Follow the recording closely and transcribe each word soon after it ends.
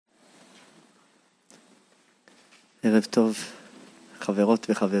ערב טוב, חברות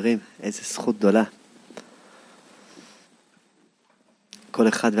וחברים, איזה זכות גדולה. כל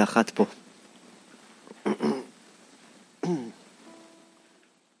אחד ואחת פה.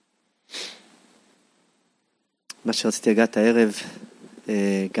 מה שרציתי הגעת הערב,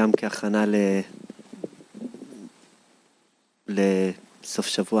 גם כהכנה לסוף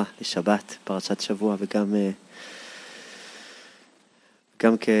שבוע, לשבת, פרשת שבוע, וגם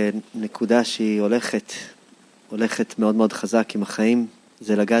גם כנקודה שהיא הולכת מאוד מאוד חזק עם החיים,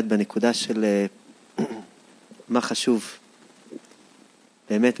 זה לגעת בנקודה של מה חשוב,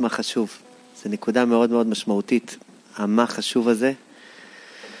 באמת מה חשוב. זה נקודה מאוד מאוד משמעותית, מה חשוב הזה,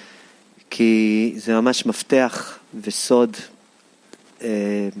 כי זה ממש מפתח וסוד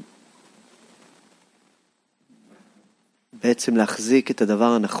בעצם להחזיק את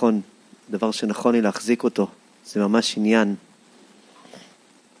הדבר הנכון, דבר שנכון היא להחזיק אותו. זה ממש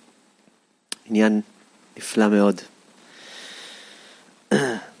עניין נפלא מאוד.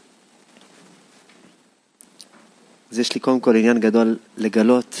 אז יש לי קודם כל עניין גדול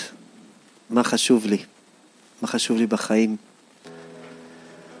לגלות מה חשוב לי בחיים.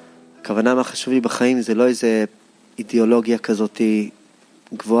 הכוונה מה חשוב לי בחיים זה לא איזה אידיאולוגיה כזאת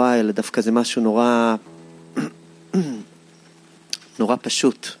גבוהה, אלא דווקא זה משהו נורא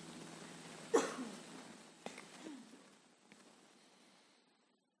פשוט.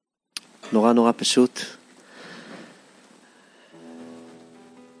 נורא פשוט.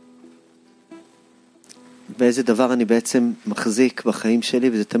 ואיזה דבר אני בעצם מחזיק בחיים שלי,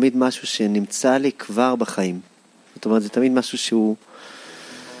 וזה תמיד משהו שנמצא לי כבר בחיים. זאת אומרת, זה תמיד משהו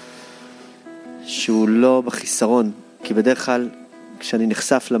שהוא לא בחיסרון, כי בדרך כלל כשאני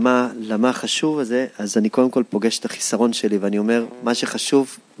נחשף למה חשוב הזה, אז אני קודם כל פוגש את החיסרון שלי, ואני אומר, מה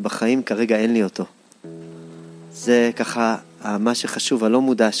שחשוב בחיים כרגע אין לי אותו. זה ככה, מה שחשוב הלא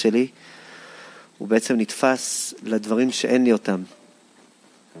מודע שלי, הוא בעצם נתפס לדברים שאין לי אותם.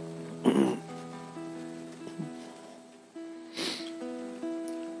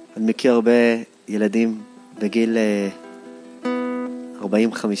 אני מכיר הרבה ילדים בגיל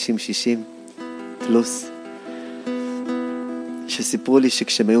 40, 50, 60 פלוס, שסיפרו לי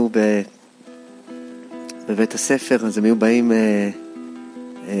שכשהם היו בבית הספר, אז הם היו באים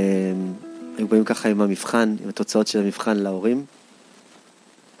ככה עם המבחן, עם התוצאות של המבחן להורים,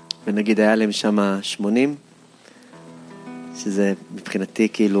 ונגיד היה להם שם 80, שזה מבחינתי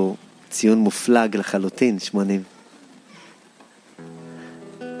כאילו ציון מופלג לחלוטין, 80.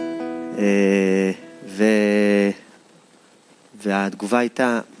 והתגובה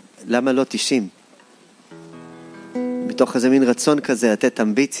הייתה, למה לא 90? מתוך איזה מין רצון כזה, לתת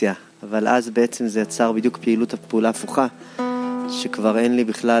אמביציה, אבל אז בעצם זה יצר בדיוק פעולה הפוכה, שכבר אין לי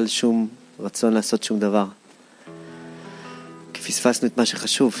בכלל שום רצון לעשות שום דבר. כי פספסנו את מה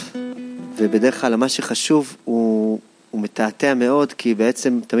שחשוב. ובדרך כלל מה שחשוב הוא מתעתע מאוד, כי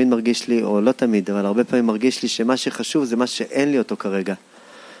בעצם תמיד מרגיש לי, או לא תמיד, אבל הרבה פעמים מרגיש לי שמה שחשוב זה מה שאין לי אותו כרגע.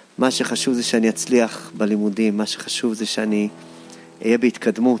 מה שחשוב זה שאני אצליח בלימודים, מה שחשוב זה שאני אהיה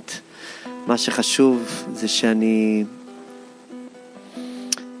בהתקדמות, מה שחשוב זה שאני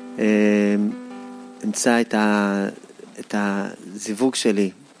אמצא את הזיווג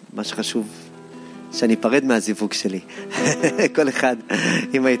שלי, מה שחשוב שאני אפרד מהזיווג שלי. כל אחד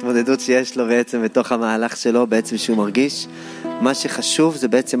עם ההתמודדות שיש לו בעצם בתוך המהלך שלו, בעצם שהוא מרגיש, מה שחשוב זה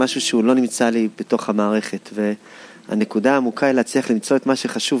בעצם משהו שהוא לא נמצא לי בתוך המערכת, והנקודה העמוקה היא להצליח למצוא את מה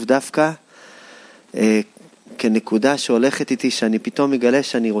שחשוב דווקא, כנקודה שהולכת איתי, שאני פתאום מגלה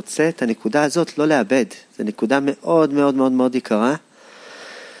שאני רוצה את הנקודה הזאת לא לאבד. זו נקודה מאוד מאוד מאוד מאוד יקרה,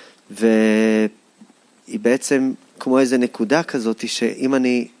 והיא בעצם כמו איזה נקודה כזאת, שאם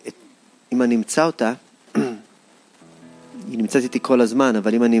אני אמצא אותה, היא נמצאת איתי כל הזמן,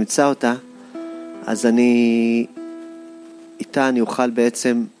 אבל אם אני אמצא אותה, אז איתה אני אוכל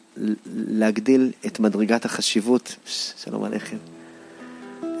בעצם להגדיל את מדרגת החשיבות, שלום עליכם,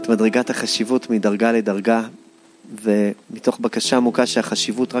 את מדרגת החשיבות מדרגה לדרגה, ומתוך בקשה עמוקה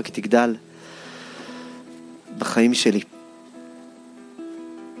שהחשיבות רק תגדל בחיים שלי.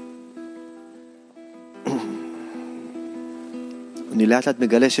 אני לאט לאט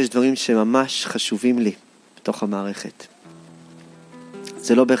מגלה שיש דברים שממש חשובים לי בתוך המערכת.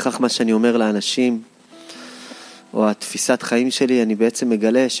 זה לא בהכרח מה שאני אומר לאנשים, או התפיסת חיים שלי, אני בעצם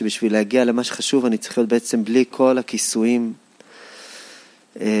מגלה שבשביל להגיע למה שחשוב, אני צריך להיות בעצם בלי כל הכיסויים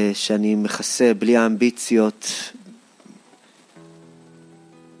שאני מכסה, בלי האמביציות.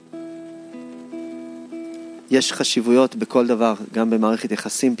 יש חשיבויות בכל דבר, גם במערכת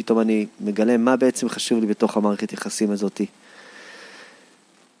יחסים, פתאום אני מגלה מה בעצם חשוב לי בתוך המערכת יחסים הזאת.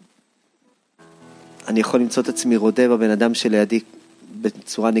 אני יכול למצוא את עצמי רודה בבן אדם שלידי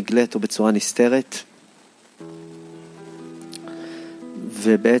בצורה נגלית או בצורה נסתרת.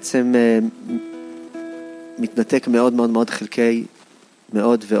 ובעצם מתנתק מאוד מאוד מאוד חלקי,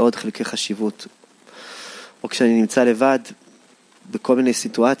 מאוד ועוד חלקי חשיבות. או כשאני נמצא לבד, בכל מיני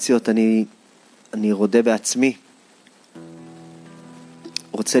סיטואציות, אני רודה בעצמי.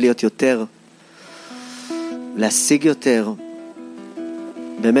 רוצה להיות יותר, להשיג יותר.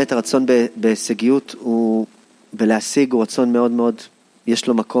 באמת הרצון בהישגיות בלהשיג הוא רצון מאוד מאוד, יש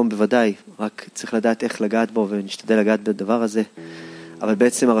לו מקום בוודאי, רק צריך לדעת איך לגעת בו ונשתדל לגעת בדבר הזה. אבל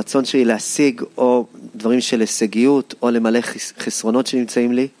בעצם הרצון שלי להשיג או דברים של הישגיות או למלא חסרונות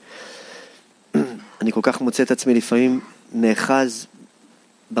שנמצאים לי, אני כל כך מוצא את עצמי לפעמים נאחז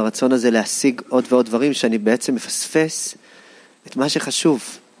ברצון הזה להשיג עוד ועוד דברים שאני בעצם מפספס את מה שחשוב.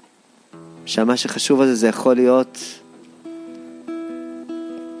 שמה שחשוב הזה זה יכול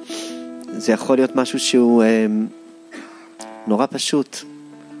להיות משהו שהוא נורא פשוט.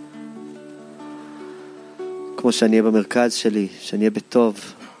 כמו שאני אהיה במרכז שלי, שאני אהיה בטוב,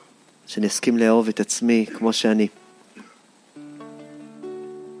 שאני אסכים לאהוב את עצמי כמו שאני.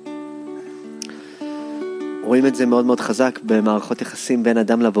 רואים את זה מאוד מאוד חזק במערכות יחסים בין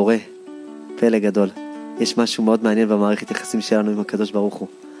אדם לבורא. פלא גדול. יש משהו מאוד מעניין במערכת יחסים שלנו עם הקדוש ברוך הוא.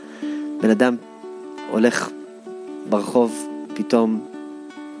 בן אדם הולך ברחוב, פתאום,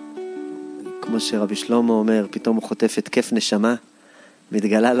 כמו שרבי שלמה אומר, פתאום הוא חוטף את כיף נשמה,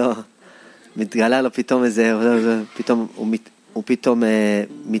 מתגלה לו פתאום איזה, הוא פתאום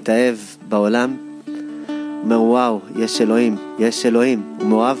מתאהב בעולם, אומר וואו, יש אלוהים, הוא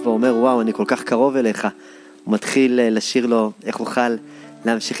מאוהב בו, אומר וואו, אני כל כך קרוב אליך, הוא מתחיל לשיר לו, איך אוכל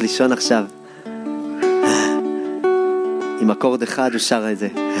להמשיך לישון עכשיו, עם אקורד אחד הוא שר את זה.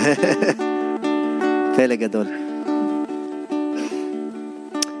 פלא גדול.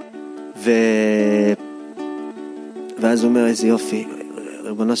 ואז הוא אומר איזה יופי,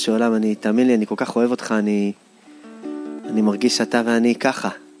 ריבונו של עולם, תאמין לי, אני כל כך אוהב אותך, אני מרגיש שאתה ואני ככה,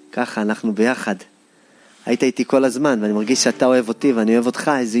 אנחנו ביחד. היית איתי כל הזמן, ואני מרגיש שאתה אוהב אותי ואני אוהב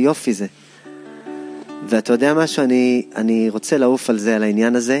אותך, איזה יופי זה. ואתה יודע משהו, אני רוצה לעוף על זה, על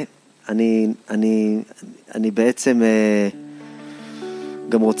העניין הזה. אני בעצם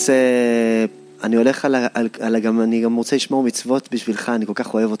גם רוצה, אני הולך אני גם רוצה לשמור מצוות בשבילך, אני כל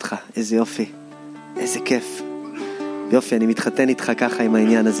כך אוהב אותך, איזה יופי, איזה כיף. יופי, אני מתחתן איתך ככה עם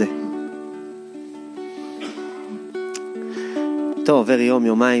העניין הזה. טוב, עובר יום,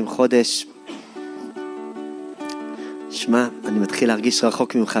 יומיים, חודש. שמע, אני מתחיל להרגיש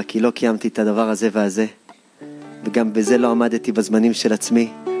רחוק ממך, כי לא קיימתי את הדבר הזה והזה. וגם בזה לא עמדתי בזמנים של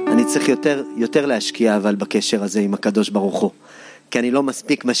עצמי. אני צריך יותר להשקיע, אבל בקשר הזה עם הקדוש ברוך הוא. כי אני לא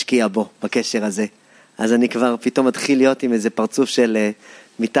מספיק משקיע בו, בקשר הזה. אז אני כבר פתאום מתחיל להיות עם איזה פרצוף של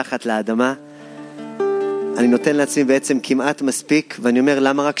מתחת לאדמה. אני נותן לעצמי בעצם כמעט מספיק, ואני אומר,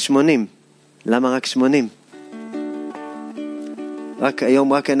 למה רק 80? למה רק 80?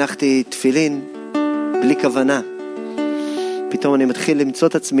 היום רק הנחתי תפילין, בלי כוונה. פתאום אני מתחיל למצוא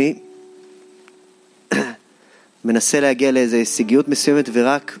את עצמי, מנסה להגיע לאיזו הישגיות מסוימת,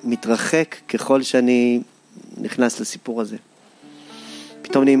 ורק מתרחק ככל שאני נכנס לסיפור הזה.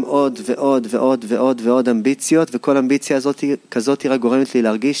 פתאום נהיים עוד ועוד ועוד ועוד ועוד אמביציות, וכל אמביציה כזאת רק גורמת לי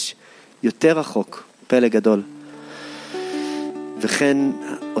להרגיש יותר רחוק. פלא גדול. וכן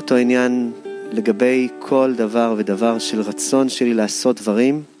אותו עניין לגבי כל דבר ודבר של רצון שלי לעשות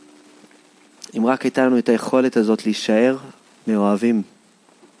דברים, אם רק הייתה לנו את היכולת הזאת להישאר מאוהבים.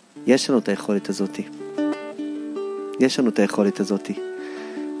 יש לנו את היכולת הזאת. יש לנו את היכולת הזאת.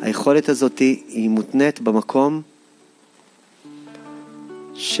 היכולת הזאת היא מותנית במקום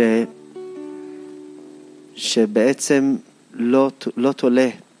שבעצם לא תולה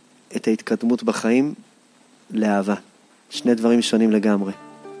את ההתקדמות בחיים לאהבה. שני דברים שונים לגמרי.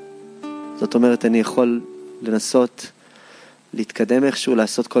 זאת אומרת, אני יכול לנסות להתקדם איכשהו,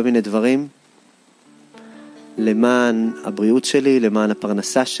 לעשות כל מיני דברים למען הבריאות שלי, למען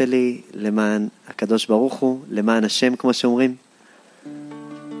הפרנסה שלי, למען הקדוש ברוך הוא, למען השם, כמו שאומרים.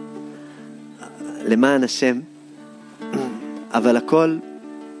 למען השם. אבל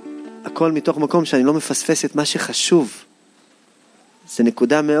הכל מתוך מקום שאני לא מפספס את מה שחשוב. זה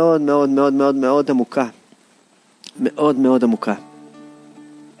נקודה מאוד מאוד מאוד מאוד מאוד עמוקה. מאוד מאוד עמוקה.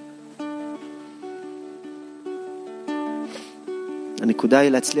 הנקודה היא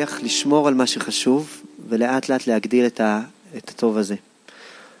להצליח לשמור על מה שחשוב, ולאט לאט להגדיל את הטוב הזה.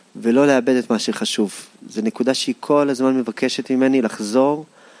 ולא לאבד את מה שחשוב. זו נקודה שהיא כל הזמן מבקשת ממני לחזור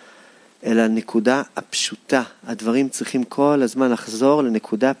אל הנקודה הפשוטה. הדברים צריכים כל הזמן לחזור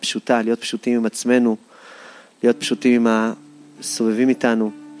לנקודה פשוטה, להיות פשוטים עם עצמנו, להיות פשוטים עם הסובבים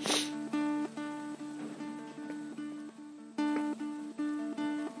איתנו.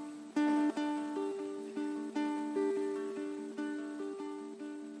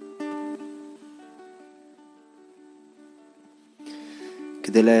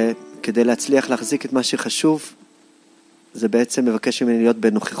 כדי להצליח להחזיק את מה שחשוב, זה בעצם מבקש ממני להיות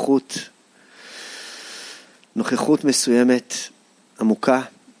נוכחות מסוימת, עמוקה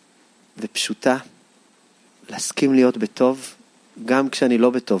ופשוטה, להסכים להיות בטוב, גם כשאני לא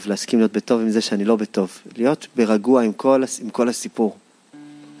בטוב, להסכים להיות בטוב עם זה שאני לא בטוב, להיות ברגוע עם כל הסיפור.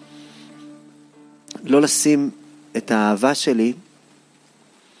 לא לשים את האהבה שלי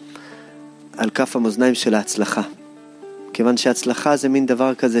על כף המאזניים של ההצלחה. כיוון שההצלחה זה מין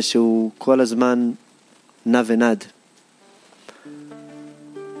דבר כזה שהוא כל הזמן נע ונד.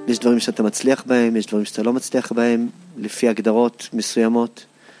 יש דברים שאתה מצליח בהם, יש דברים שאתה לא מצליח בהם, לפי הגדרות מסוימות.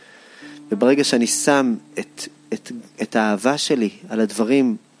 וברגע שאני שם את האהבה שלי על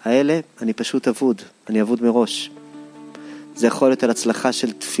הדברים האלה, אני פשוט אבוד. אני אבוד מראש. זה יכול להיות על הצלחה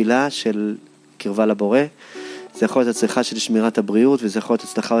של תפילה, של קרבה לבורא, זה יכול להיות הצלחה של שמירת הבריאות, וזה יכול להיות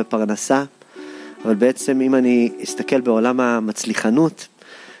הצלחה בפרנסה. אבל בעצם אם אני אסתכל בעולם המצליחנות,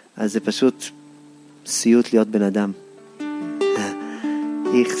 אז זה פשוט סיוט להיות בן אדם.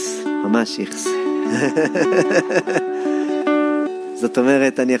 איכס, ממש איכס. זאת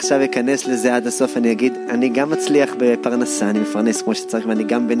אומרת, אני עכשיו אכנס לזה עד הסוף, אני אגיד, אני גם מצליח בפרנסה, אני מפרנס כמו שצריך, ואני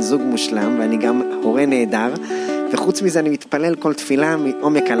גם בן זוג מושלם, ואני גם הורה נהדר, וחוץ מזה אני מתפלל כל תפילה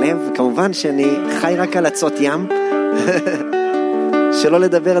מעומק הלב, וכמובן שאני חי רק על עצות ים, שלא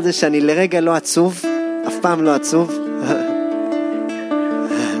לדבר על זה שאני לרגע לא עצוב, אף פעם לא עצוב,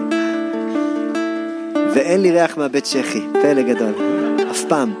 ואין לי ריח מהבית שכי, פלא גדול, אף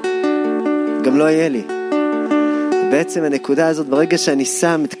פעם, גם לא יהיה לי. בעצם הנקודה הזאת, ברגע שאני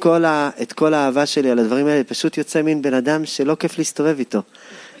שם את כל האהבה שלי על הדברים האלה, פשוט יוצא מין בן אדם שלא כיף להסתובב איתו.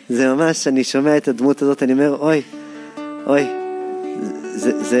 זה ממש, אני שומע את הדמות הזאת, אני אומר, אוי,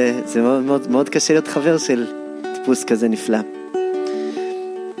 זה מאוד, מאוד, מאוד קשה להיות חבר של טיפוס כזה נפלא.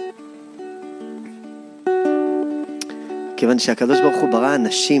 כיוון שהקדוש ברוך הוא ברא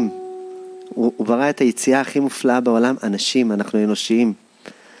אנשים, הוא ברא את היציאה הכי מופלאה בעולם, אנשים, אנחנו אנושיים.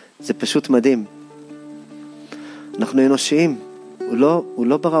 זה פשוט מדהים. אנחנו אנושיים. הוא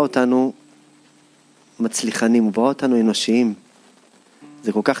לא ברא אותנו מצליחנים, הוא ברא אותנו אנושיים.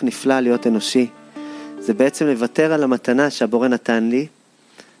 זה כל כך נפלא להיות אנושי. זה בעצם לוותר על המתנה שהבורא נתן לי,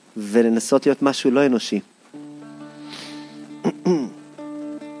 ולנסות להיות משהו לא אנושי.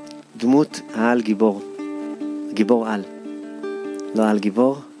 דמות העל גיבור. גיבור על. לא על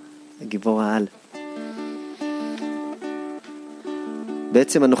גיבור, גיבור העל.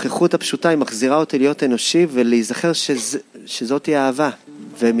 בעצם הנוכחות הפשוטה היא מחזירה אותי להיות אנושי ולהיזכר שזאת היא האהבה.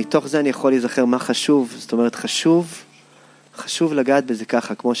 ומתוך זה אני יכול להיזכר מה חשוב. זאת אומרת, חשוב לגעת בזה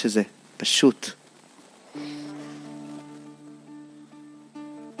ככה, כמו שזה. פשוט.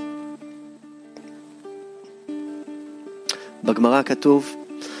 בגמרא כתוב,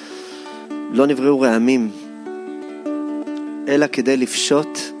 לא נבראו רעמים, אלא כדי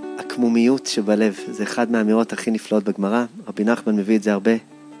לפשוט הקמומיות שבלב. זה אחד מהאמירות הכי נפלאות בגמרא. רבי נחמן מביא את זה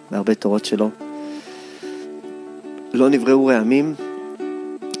בהרבה תורות שלו. לא נבראו רעמים,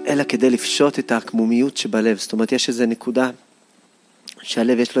 אלא כדי לפשוט את הקמומיות שבלב. זאת אומרת, יש איזו נקודה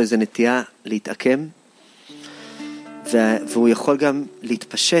שהלב יש לו איזו נטייה להתעקם, והוא יכול גם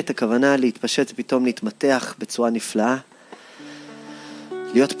להתפשט. הכוונה להתפשט זה פתאום להתמתח בצורה נפלאה.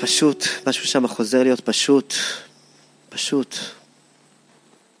 להיות פשוט, משהו שם חוזר להיות פשוט.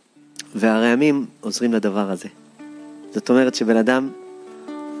 והרעמים עוזרים לדבר הזה. זאת אומרת שבן אדם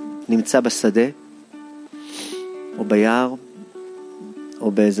נמצא בשדה, או ביער,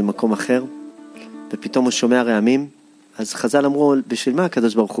 או באיזה מקום אחר, ופתאום הוא שומע רעמים, אז חז"ל אמרו, בשביל מה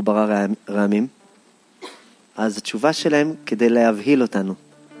הקדוש ברוך הוא ברא רעמים? אז התשובה שלהם, כדי להבהיל אותנו.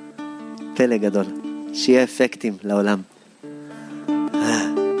 פלא גדול. שיהיה אפקטים לעולם.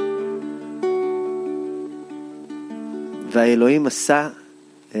 והאלוהים עשה,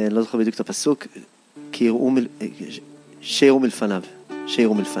 לא זוכר בדיוק את הפסוק, שיעור מלפניו.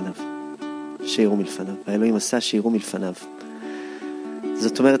 האלוהים עשה שיעור מלפניו.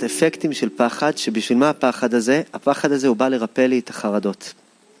 זאת אומרת, אפקטים של פחד, שבשביל מה הפחד הזה? הפחד הזה הוא בא לרפא לי את החרדות.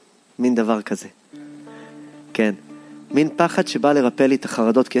 מין דבר כזה. כן. מין פחד שבא לרפא לי את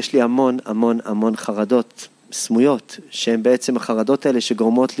החרדות, כי יש לי המון חרדות סמויות, שהן בעצם החרדות האלה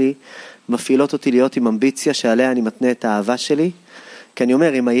שגורמות לי, מפעילות אותי להיות עם אמביציה שעליה אני מתנה את האהבה שלי. כי אני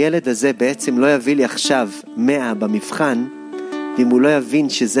אומר, אם הילד הזה בעצם לא יביא לי עכשיו 100 במבחן, ואם הוא לא יבין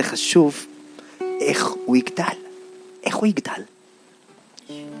שזה חשוב, איך הוא יגדל?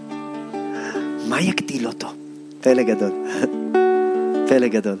 מה יגדיל אותו? פלא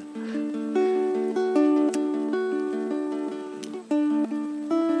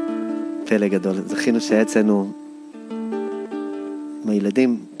גדול. זכינו שהיה אצלנו עם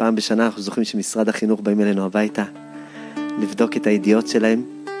הילדים, פעם בשנה אנחנו זוכרים שמשרד החינוך באים אלינו הביתה, לבדוק את הידיעות שלהם.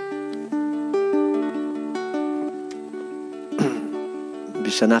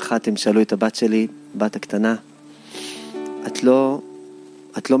 בשנה אחת הם שאלו את הבת שלי, בת הקטנה, את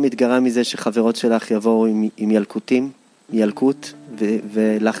לא מתגרה מזה שחברות שלך יבואו עם ילקוט,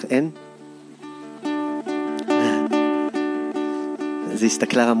 ולך אין? אז היא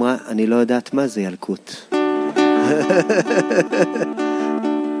הסתכלה, אמרה, אני לא יודעת מה זה ילקוט.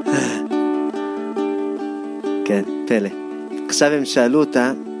 כן, פלא. עכשיו הם שאלו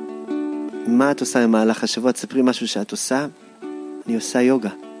אותה, מה את עושה במהלך השבוע? תספרי משהו שאת עושה. אני עושה יוגה.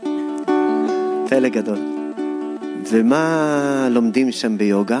 פלא גדול. ומה לומדים שם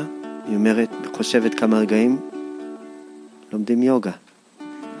ביוגה? היא אומרת, חושבת כמה רגעים, לומדים יוגה.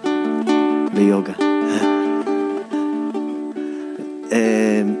 ביוגה.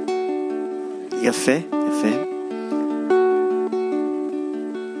 יפה, יפה.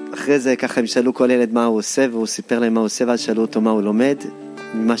 אחרי זה ככה הם שאלו כל ילד מה הוא עושה, והוא סיפר להם מה הוא עושה, ואז שאלו אותו מה הוא לומד,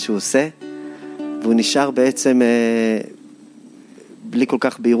 ממה שהוא עושה, והוא נשאר בעצם בלי כל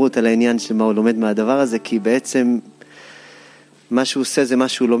כך בהירות על העניין של מה הוא לומד מהדבר הזה, כי בעצם מה שהוא עושה זה מה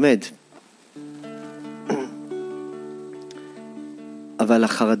שהוא לומד. אבל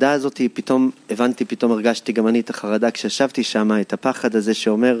החרדה הזאת, פתאום הרגשתי גם אני את החרדה כשישבתי שם, את הפחד הזה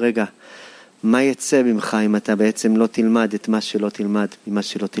שאומר, רגע, מה יצא ממך אם אתה בעצם לא תלמד את מה שלא תלמד, ממה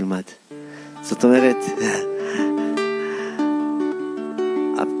שלא תלמד? זאת אומרת,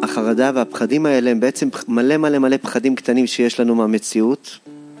 החרדה והפחדים האלה הם בעצם מלא פחדים קטנים שיש לנו מהמציאות.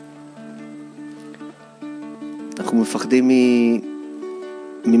 אנחנו מפחדים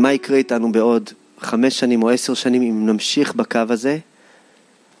ממה יקרה איתנו בעוד 5 שנים או 10 שנים אם נמשיך בקו הזה,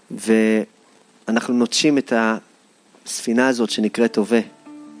 ואנחנו נוטשים את הספינה הזאת שנקראת הווה.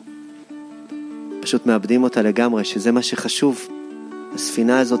 פשוט מאבדים אותה לגמרי, שזה מה שחשוב.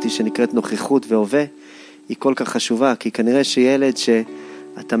 הספינה הזאת שנקראת נוכחות והווה, היא כל כך חשובה, כי כנראה שילד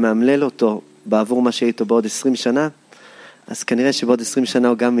שאתה מאמלל אותו בעבור מה שאיתו בעוד 20 שנה, אז כנראה שבעוד 20 שנה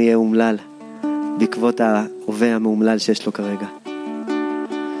הוא גם יהיה אומלל, בעקבות ההווה המאומלל שיש לו כרגע.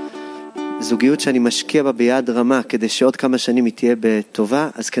 זוגיות שאני משקיע בה ביד רמה, כדי שעוד כמה שנים היא תהיה בטובה,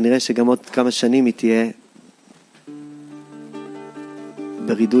 אז כנראה שגם עוד כמה שנים היא תהיה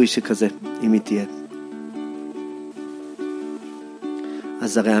ברידוי שכזה, אם היא תהיה.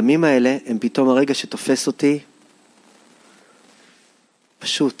 אז הרעמים האלה הם פתאום הרגע שתופס אותי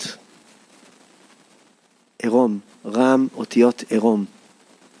פשוט עירום, רם אותיות עירום,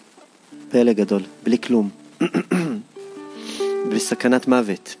 פלא גדול, בלי כלום, בסכנת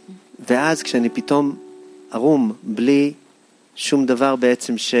מוות. ואז כשאני פתאום ערום, בלי שום דבר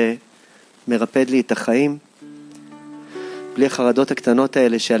בעצם שמרפד לי את החיים, בלי החרדות הקטנות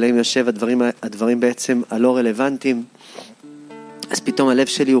האלה שעליהם יושב הדברים בעצם הלא רלוונטיים, אז פתאום הלב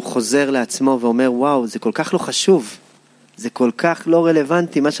שלי הוא חוזר לעצמו ואומר, וואו, זה כל כך לא חשוב, זה כל כך לא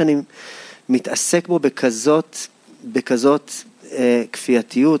רלוונטי, מה שאני מתעסק בו בכזאת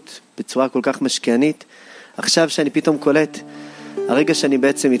כפייתיות, בצורה כל כך משקיענית. עכשיו שאני פתאום קולט, הרגע שאני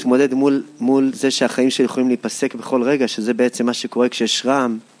בעצם מתמודד מול זה שהחיים שלי יכולים להיפסק בכל רגע, שזה בעצם מה שקורה כשיש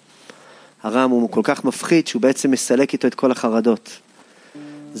רעם, הרעם הוא כל כך מפחיד שהוא בעצם מסלק איתו את כל החרדות.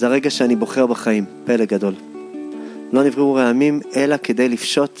 זה הרגע שאני בוחר בחיים, פלא גדול. לא נבראו רעמים אלא כדי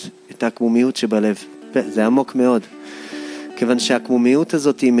לפשוט את הקמומיות שבלב. זה עמוק מאוד. כיוון שהקמומיות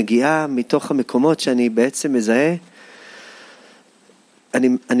הזאת היא מגיעה מתוך המקומות שאני בעצם מזהה,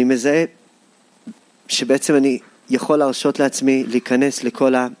 אני מזהה שבעצם אני יכול להרשות לעצמי להיכנס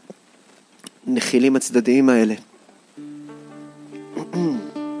לכל הנחילים הצדדיים האלה.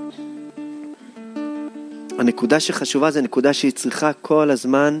 הנקודה שחשובה זה נקודה שהיא צריכה כל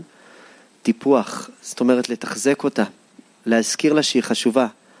הזמן טיפוח, זאת אומרת לתחזק אותה, להזכיר לה שהיא חשובה,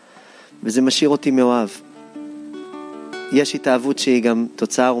 וזה משאיר אותי מאוהב. יש התאהבות שהיא גם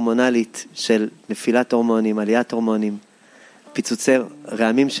תוצאה הורמונלית של נפילת הורמונים, עליית הורמונים, פיצוצי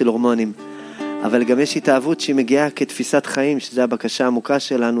רעמים של הורמונים, אבל גם יש התאהבות שהיא מגיעה כתפיסת חיים, שזו הבקשה העמוקה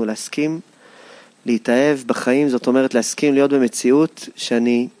שלנו, להסכים להתאהב בחיים, זאת אומרת להסכים להיות במציאות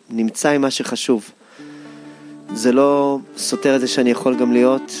שאני נמצא עם מה שחשוב. זה לא סותר את זה שאני יכול גם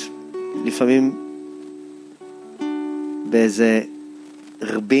להיות לפעמים באיזה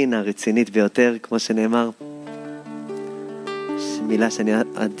רבינה רצינית ביותר, כמו שנאמר, מילה שאני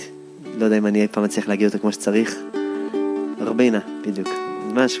לא יודע אם אני אי פעם מצליח להגיד אותה כמו שצריך, רבינה, בדיוק.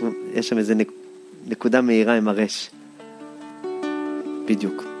 משהו, יש שם איזה נקודה מהירה עם הרש.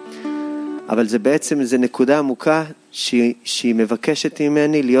 בדיוק. אבל זה בעצם איזה נקודה עמוקה שהיא מבקשת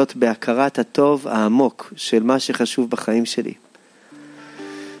ממני להיות בהכרת הטוב העמוק של מה שחשוב בחיים שלי.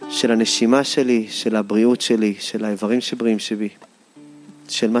 של הנשימה שלי, של הבריאות שלי, של האיברים שבריאים שבי,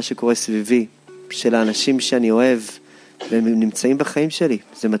 של מה שקורה סביבי, של האנשים שאני אוהב, והם נמצאים בחיים שלי.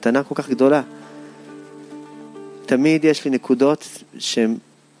 זו מתנה כל כך גדולה. תמיד יש לי נקודות שהן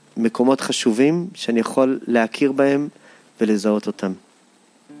מקומות חשובים, שאני יכול להכיר בהם ולזהות אותם.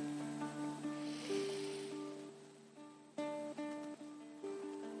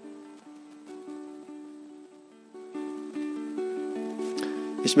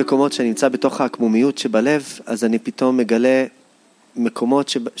 יש מקומות שאני נמצא בתוך העקמומיות שבלב, אז אני פתאום מגלה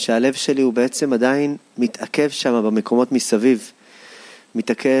מקומות שהלב שלי הוא בעצם עדיין מתעכב שם במקומות מסביב,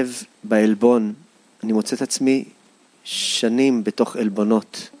 מתעכב באלבון. אני מוצא את עצמי שנים בתוך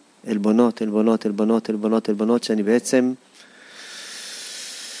אלבונות, שאני בעצם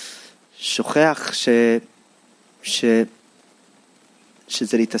שוכח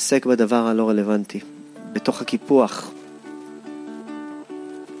שזה להתעסק בדבר הלא רלוונטי, בתוך הקיפוח,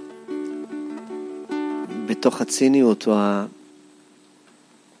 בתוך הציניות, או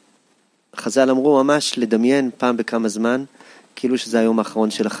חז"ל אמרו ממש לדמיין פעם בכמה זמן, כאילו שזה היום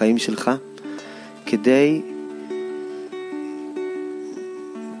האחרון של החיים שלך,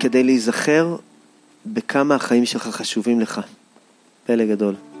 כדי להיזכר בכמה החיים שלך חשובים לך. פלא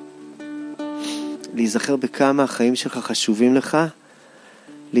גדול. להיזכר בכמה החיים שלך חשובים לך,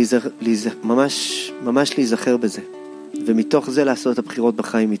 ממש להיזכר בזה. ומתוך זה לעשות את הבחירות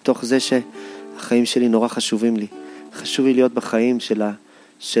בחיים, מתוך זה שהחיים שלי נורא חשובים לי. חשוב לי להיות בחיים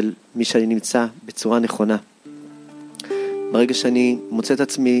של מי שאני נמצא בצורה נכונה. ברגע שאני מוצא את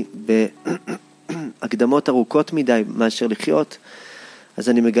עצמי בהקדמות ארוכות מדי מאשר לחיות, אז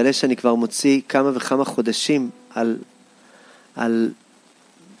אני מגלה שאני כבר מוציא כמה וכמה חודשים על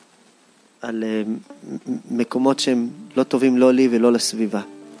מקומות שהם לא טובים לא לי ולא לסביבה.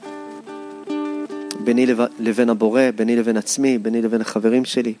 ביני לבין הבורא, ביני לבין עצמי, ביני לבין החברים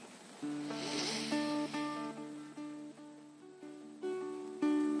שלי.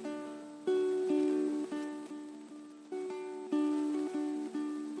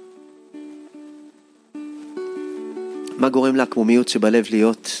 מה גורם לעקמומיות שבלב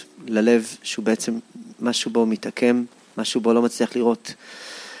להיות, ללב שהוא בעצם משהו בו מתעקם, משהו בו לא מצליח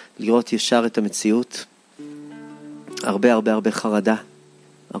לראות ישר את המציאות? הרבה חרדה,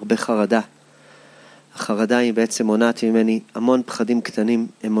 הרבה חרדה. החרדה היא בעצם מונעת ממני המון פחדים קטנים,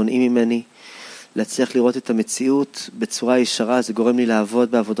 הם מונעים ממני להצליח לראות את המציאות בצורה ישרה. זה גורם לי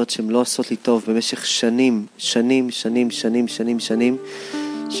לעבוד בעבודות שהן לא עושות לי טוב במשך שנים,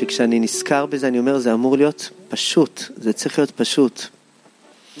 שכשאני נזכר בזה אני אומר זה אמור להיות פשוט, זה צריך להיות פשוט.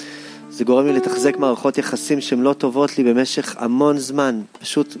 זה גורם לי לתחזק מערכות יחסים שהן לא טובות לי במשך המון זמן,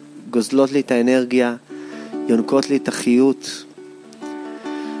 פשוט גוזלות לי את האנרגיה, יונקות לי את החיות.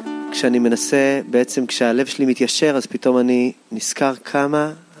 כשאני מנסה, בעצם כשהלב שלי מתיישר, אז פתאום אני נזכר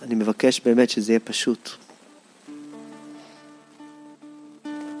כמה אני מבקש באמת שזה יהיה פשוט.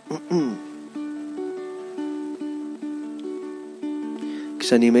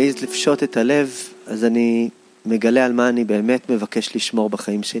 כשאני מעז לפשוט את הלב, אז אני מגלה על מה אני באמת מבקש לשמור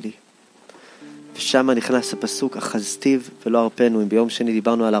בחיים שלי. ושם נכנס הפסוק, אחזתיו ולא הרפנו. אם ביום שני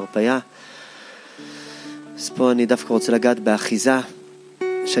דיברנו על הרפיה, אז פה אני דווקא רוצה לגעת באחיזה,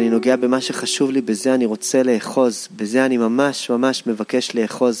 שאני נוגע במה שחשוב לי, בזה אני רוצה לאחוז, בזה אני ממש מבקש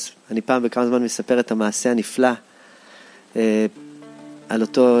לאחוז. אני פעם בכמה זמן מספר את המעשה הנפלא על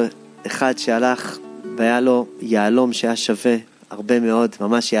אותו אחד שהלך והיה לו יעלום שהיה שווה הרבה מאוד,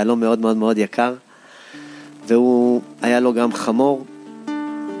 ממש יעלום מאוד יקר, והוא היה לו גם חמור.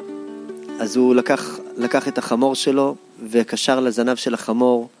 אז הוא לקח את החמור שלו וקשר לזנב של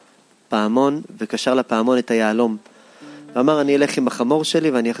החמור פעמון, וקשר לפעמון את היעלום. ואמר, אני אלך עם החמור שלי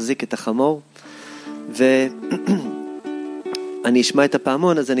ואני אחזיק את החמור, ואני אשמע את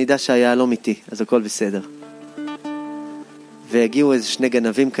הפעמון, אז אני יודע שהיעלום איתי, אז הכל בסדר. והגיעו איזה 2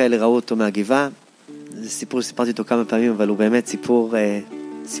 גנבים כאלה, ראו אותו מהגבעה. זה סיפור שסיפרתי אותו כמה פעמים, אבל הוא באמת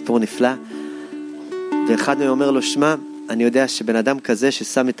סיפור נפלא. ואחד מהם אומר לו, שמע, אני יודע שבן אדם כזה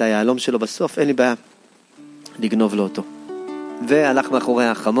ששם את היעלום שלו בסוף, אין לי בעיה לגנוב לו אותו. והלך מאחורי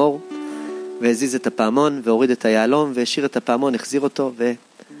החמור, והזיז את הפעמון, והוריד את היעלום, והשאיר את הפעמון, החזיר אותו,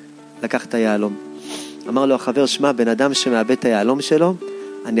 ולקח את היעלום. אמר לו החבר, שמע, בן אדם שמאבד את היעלום שלו,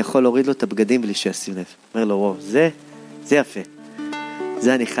 אני יכול להוריד לו את הבגדים בלי שישים לב. אומר לו, וואו, זה יפה.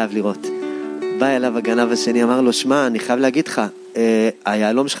 זה אני חייב לראות. בא אליו הגנב השני, אמר לו, שמע, אני חייב להגיד לך,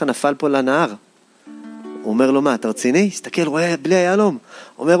 היעלום שלך נפל פה לנהר. הוא אומר לו, מה, אתה רציני? הסתכל, רואה, בלי היעלום.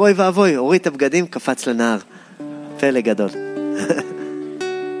 אומר, אוי ואבוי, הוריד את הבגדים, קפץ לנהר. פלא גדול.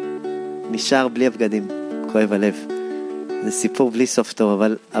 נשאר בלי הבגדים, כואב הלב. זה סיפור בלי סוף טוב,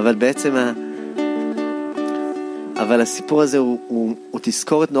 אבל בעצם אבל הסיפור הזה הוא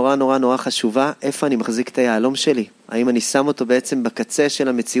תזכורת נורא חשובה, איפה אני מחזיק את היעלום שלי. האם אני שם אותו בעצם בקצה של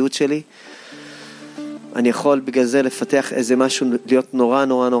המציאות שלי, אני יכול בגלל זה לפתח איזה משהו, להיות נורא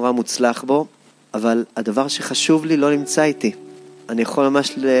נורא נורא מוצלח בו, אבל הדבר שחשוב לי לא נמצא איתי. אני יכול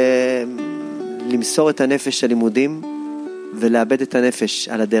ממש למסור את הנפש הלימודים, ולאבד את הנפש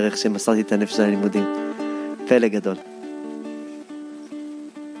על הדרך שמסרתי את הנפש על הלימודים. פלא גדול.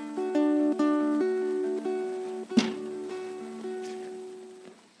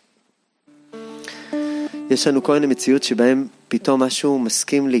 יש לנו כל מיני מציאות שבהם פתאום משהו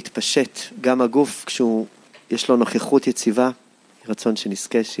מסכים להתפשט. גם הגוף, יש לו נוכחות יציבה, רצון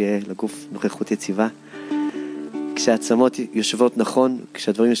שנזכה שיהיה לגוף נוכחות יציבה. כשהעצמות יושבות נכון,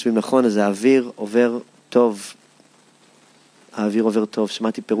 כשהדברים יושבים נכון, אז האוויר עובר טוב. האוויר עובר טוב.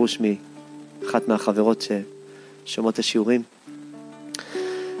 שמעתי פירוש מאחת מהחברות ששומעות השיעורים.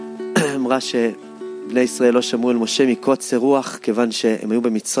 אמרה שבני ישראל לא שמרו אל משה מקוצר רוח, כיוון שהם היו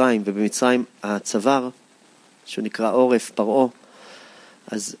במצרים, ובמצרים הצוואר, שהוא נקרא עורף, פרעה,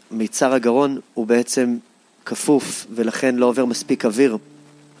 אז מיצר הגרון הוא בעצם כפוף, ולכן לא עובר מספיק אוויר.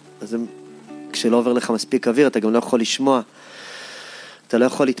 אז כשלא עובר לך מספיק אוויר, אתה גם לא יכול לשמוע, אתה לא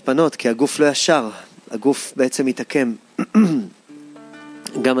יכול להתפנות, כי הגוף לא ישר, הגוף בעצם מתעקם.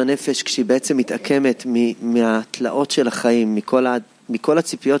 גם הנפש, כשהיא בעצם מתעקמת מהתלאות של החיים, מכל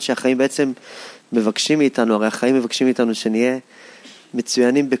הציפיות שהחיים בעצם מבקשים מאיתנו, הרי החיים מבקשים מאיתנו שנהיה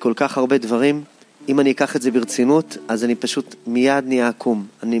מצוינים בכל כך הרבה דברים. אם אני אקח את זה ברצינות, אז אני פשוט מיד נהיה עקום,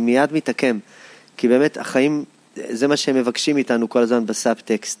 אני מיד מתעקם, כי באמת החיים, זה מה שהם מבקשים מאיתנו כל הזמן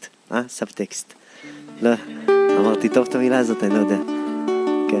בסאבטקסט. סאבטקסט. לא, אמרתי טוב את המילה הזאת, אני לא יודע.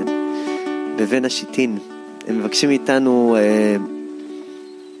 כן. בבין השיטין. הם מבקשים מאיתנו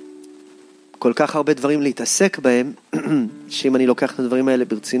כל כך הרבה דברים להתעסק בהם, שאם אני לוקח את הדברים האלה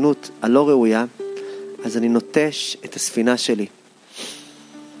ברצינות הלא ראויה, אז אני נוטש את הספינה שלי,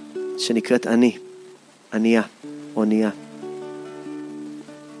 שנקראת אני, ענייה, עונייה.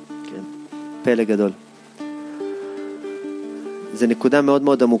 כן. פלא גדול. זה נקודה מאוד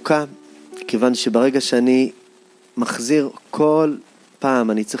מאוד עמוקה, כיוון שברגע שאני מחזיר כל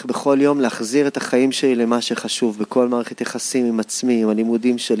פעם, אני צריך בכל יום להחזיר את החיים שלי למה שחשוב, בכל מערכת יחסים עם עצמי, עם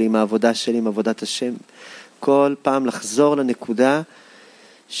הלימודים שלי, עם העבודה שלי, עם עבודת השם. כל פעם לחזור לנקודה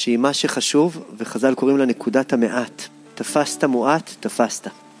שהיא מה שחשוב, וחז"ל קוראים לה נקודת המעט. תפסת מועט, תפסת.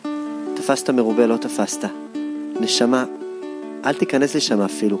 תפסת מרובה, לא תפסת. נשמה, אל תיכנס לשם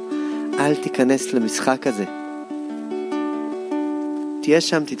אפילו. אל תיכנס למשחק הזה. תהיה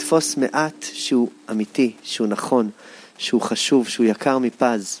שם, תתפוס מעט שהוא אמיתי, שהוא נכון, שהוא חשוב, שהוא יקר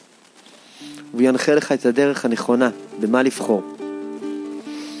מפז. והוא ינחה לך את הדרך הנכונה, במה לבחור.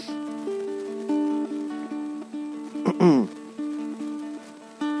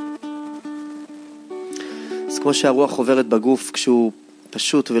 אז כמו שהרוח עוברת בגוף כשהוא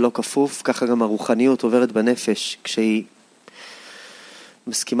פשוט ולא כפוף, ככה גם הרוחניות עוברת בנפש כשהיא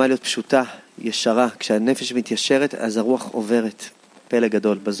מסכימה להיות פשוטה, ישרה. כשהנפש מתיישרת, אז הרוח עוברת. פלא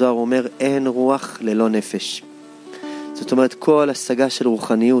גדול. בזוהר הוא אומר, אין רוח ללא נפש. זאת אומרת, כל השגה של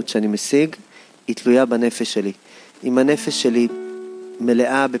רוחניות שאני משיג, היא תלויה בנפש שלי. אם הנפש שלי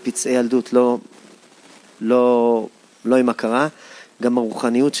מלאה בפצעי ילדות, לא עם הכרה, גם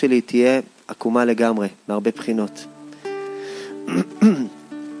הרוחניות שלי תהיה עקומה לגמרי, מהרבה בחינות.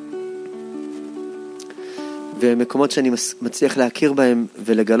 ומקומות שאני מצליח להכיר בהם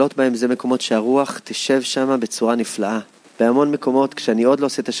ולגלות בהם, זה מקומות שהרוח תשב שם בצורה נפלאה. בהמון מקומות, כשאני עוד לא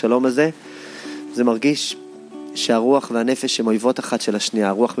עושה את השלום הזה, זה מרגיש שהרוח והנפש הם אויבות אחת של השנייה.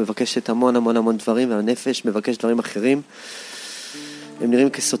 הרוח מבקשת המון המון המון דברים, והנפש מבקש דברים אחרים. הם נראים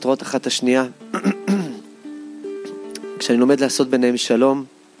כסותרות אחת השנייה. כשאני לומד לעשות ביניהם שלום,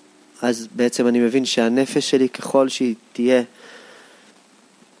 אז בעצם אני מבין שהנפש שלי, ככל שהיא תהיה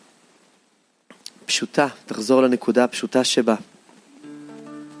פשוטה, תחזור לנקודה הפשוטה שבה,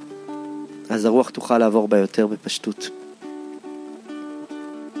 אז הרוח תוכל לעבור בה יותר בפשטות.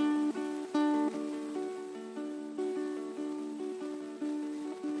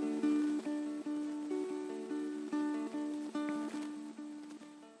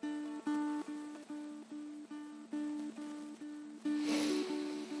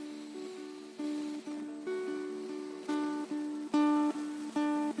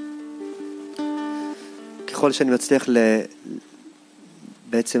 ככל שאני מצליח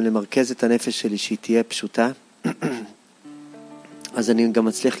בעצם למרכז את הנפש שלי שהיא תהיה פשוטה, אז אני גם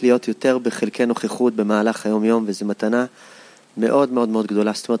מצליח להיות יותר בחלקי נוכחות במהלך היום-יום, וזו מתנה מאוד מאוד מאוד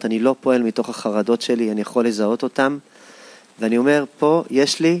גדולה. זאת אומרת, אני לא פועל מתוך החרדות שלי, אני יכול לזהות אותם, ואני אומר, פה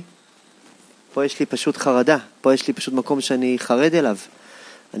יש לי פשוט חרדה, פה יש לי פשוט מקום שאני חרד אליו.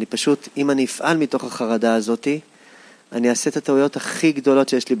 אני פשוט, אם אני אפעל מתוך החרדה הזאת, אני אעשה את הטעויות הכי גדולות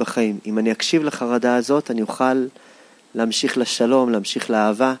שיש לי בחיים. אם אני אקשיב לחרדה הזאת, אני אוכל להמשיך לשלום, להמשיך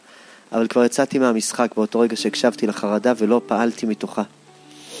לאהבה. אבל כבר יצאתי מהמשחק באותו רגע שהקשבתי לחרדה ולא פעלתי מתוכה.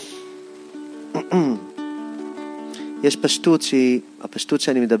 יש פשטות הפשטות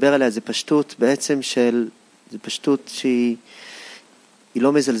שאני מדבר עליה זה פשטות בעצם זה פשטות שהיא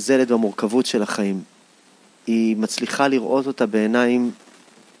לא מזלזלת במורכבות של החיים. היא מצליחה לראות אותה בעיניים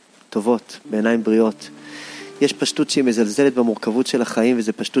טובות, בעיניים בריאות. יש פשטות שהיא מזלזלת במורכבות של החיים,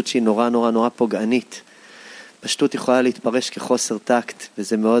 וזה פשטות שהיא נורא נורא נורא פוגענית. פשטות יכולה להתפרש כחוסר טקט,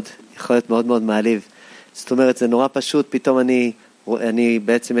 וזה יכול להיות מאוד מאוד מעליב. זאת אומרת, זה נורא פשוט, פתאום אני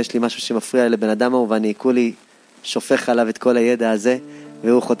בעצם יש לי משהו שמפריע לבן אדם, ואני כולי שופך עליו את כל הידע הזה,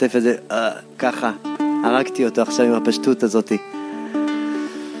 והוא חוטף את זה, ככה, הרגתי אותו עכשיו עם הפשטות הזאת.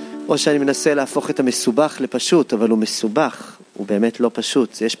 או שאני מנסה להפוך את המסובך לפשוט, אבל הוא מסובך, הוא באמת לא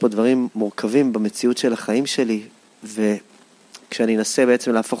פשוט. יש פה דברים מורכבים במציאות של החיים שלי, וכשאני אנסה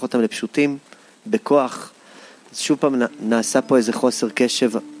בעצם להפוך אותם לפשוטים, בכוח, אז שוב פעם נעשה פה איזה חוסר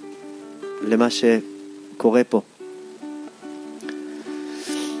קשב למה שקורה פה.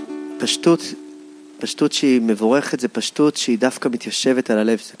 פשטות שהיא מבורכת, זה פשטות שהיא דווקא מתיישבת על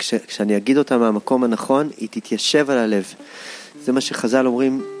הלב. כשאני אגיד אותה מהמקום הנכון, היא תתיישב על הלב. זה מה שחז"ל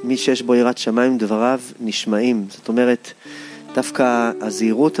אומרים, מי שיש בו יראת שמיים דבריו נשמעים. זאת אומרת, דווקא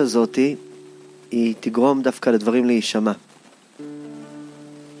הזהירות הזאת, היא תגרום דווקא לדברים להישמע.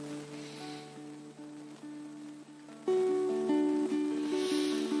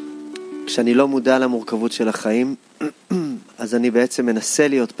 כשאני לא מודע למורכבות של החיים, אז אני בעצם מנסה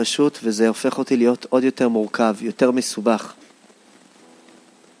להיות פשוט, וזה הופך אותי להיות עוד יותר מורכב, יותר מסובך.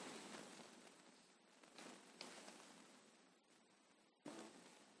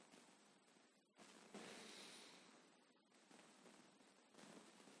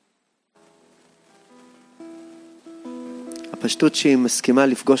 הפשטות שהיא מסכימה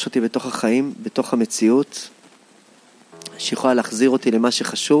לפגוש אותי בתוך החיים, בתוך המציאות, שיכולה להחזיר אותי למה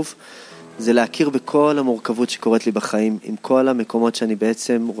שחשוב, זה להכיר בכל המורכבות שקורית לי בחיים, עם כל המקומות שאני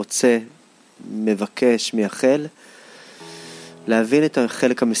בעצם רוצה, מבקש, מייחל, להבין את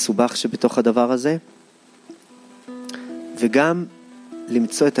החלק המסובך שבתוך הדבר הזה, וגם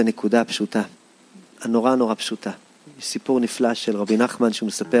למצוא את הנקודה הפשוטה, הנורא נורא פשוטה. יש סיפור נפלא של רבי נחמן שהוא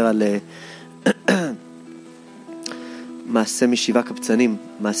מספר על מעשה משבעה קבצנים.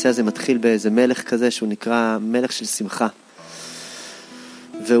 המעשה הזה מתחיל באיזה מלך כזה שהוא נקרא מלך של שמחה.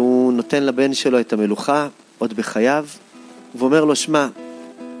 והוא נותן לבן שלו את המלוכה עוד בחייו, ואומר לו, שמע,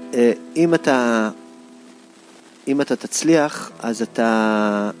 אם אתה תצליח, אז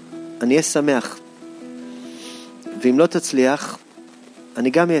אני אהיה שמח. ואם לא תצליח, אני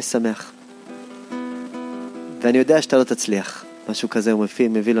גם אהיה שמח. ואני יודע שאתה לא תצליח. משהו כזה הוא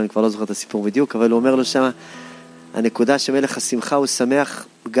מביא לו, אני כבר לא זוכר את הסיפור בדיוק, אבל הוא אומר לו שמה, הנקודה שמלך השמחה הוא שמח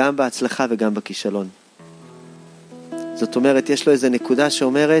גם בהצלחה וגם בכישלון. זאת אומרת, יש לו איזו נקודה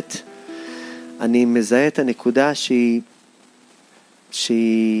שאומרת, אני מזהה את הנקודה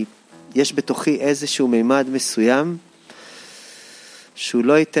יש בתוכי איזשהו מימד מסוים, שהוא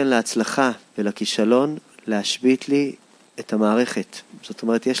לא ייתן להצלחה ולכישלון להשבית לי את המערכת. זאת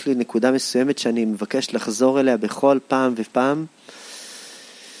אומרת, יש לי נקודה מסוימת שאני מבקש לחזור אליה בכל פעם ופעם,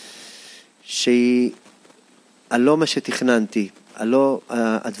 שהיא הלא מה שתכננתי,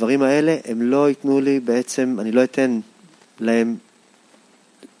 הדברים האלה, הם לא ייתנו לי בעצם, אני לא אתן להם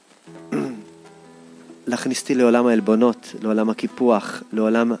להכניס אותי לעולם העלבונות, לעולם הקיפוח,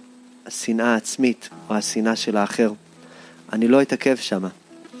 לעולם השנאה העצמית או השנאה של האחר. אני לא אתעכב שם.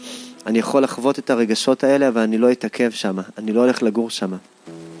 אני יכול לחוות את הרגשות האלה, אבל אני לא אתעכב שם. אני לא הולך לגור שם.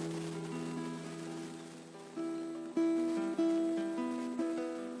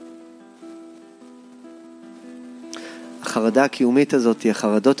 החרדה הקיומית הזאת,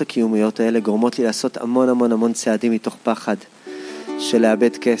 החרדות הקיומיות האלה גורמות לי לעשות המון המון המון צעדים מתוך פחד של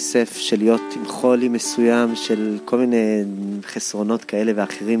לאבד כסף, של להיות עם חולי מסוים, של כל מיני חסרונות כאלה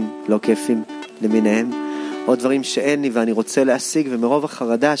ואחרים לא כיפים למיניהם, או דברים שאין לי ואני רוצה להשיג, ומרוב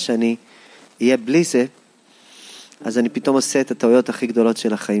החרדה שאני אהיה בלי זה, אז אני פתאום עושה את הטעויות הכי גדולות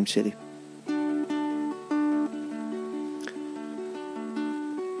של החיים שלי.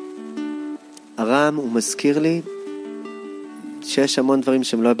 הרם הוא מזכיר לי שיש המון דברים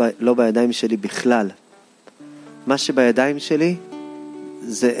שהם לא בידיים שלי בכלל. מה שבידיים שלי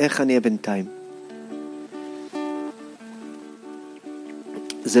זה איך אני אהיה בינתיים.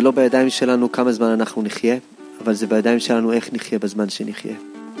 זה לא בידיים שלנו כמה זמן אנחנו נחיה, אבל זה בידיים שלנו איך נחיה בזמן שנחיה.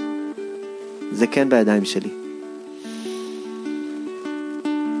 זה כן בידיים שלי.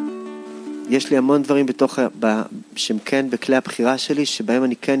 יש לי המון דברים שהם כן בכלי הבחירה שלי, שבהם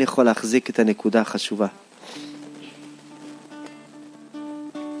אני כן יכול להחזיק את הנקודה החשובה.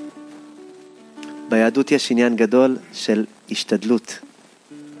 ביהדות יש עניין גדול של השתדלות.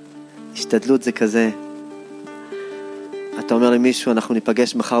 השתדלות זה כזה, אתה אומר למישהו, אנחנו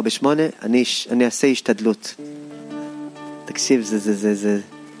ניפגש מחר ב8, אני אעשה השתדלות. תקשיב,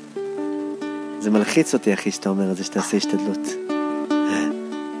 זה מלחיץ אותי, אחי, שאתה אומר את זה, שאתה עושה השתדלות.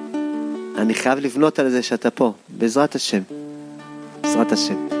 אני חייב לבנות על זה שאתה פה, בעזרת השם. בעזרת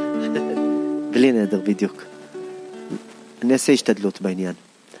השם. בלי נדר, בדיוק. אני אעשה השתדלות בעניין.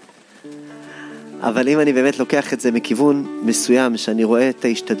 אבל אם אני באמת לוקח את זה מכיוון מסוים, שאני רואה את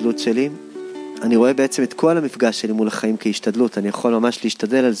ההשתדלות שלי, אני רואה בעצם את כל המפגש שלי מול החיים כהשתדלות, אני יכול ממש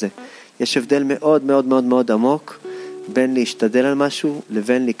להשתדל על זה. יש הבדל מאוד מאוד מאוד מאוד עמוק, בין להשתדל על משהו,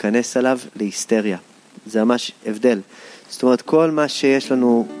 לבין להיכנס עליו להיסטריה. זה ממש הבדל. זאת אומרת, כל מה שיש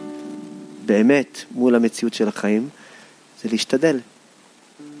לנו באמת מול המציאות של החיים, זה להשתדל.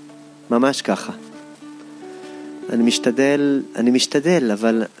 ממש ככה. אני משתדל,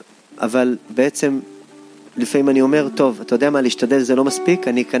 אבל בעצם לפעמים אני אומר, טוב, אתה יודע מה, להשתדל זה לא מספיק,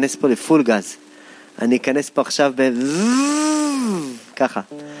 אני אכנס פה לפול גז. אני אכנס פה עכשיו ככה.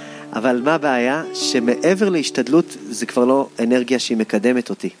 אבל מה הבעיה? שמעבר להשתדלות זה כבר לא אנרגיה שהיא מקדמת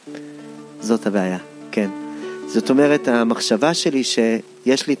אותי. זאת הבעיה, כן. זאת אומרת, המחשבה שלי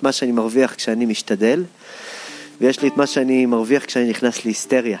שיש לי את מה שאני מרוויח כשאני משתדל, ויש לי את מה שאני מרוויח כשאני נכנס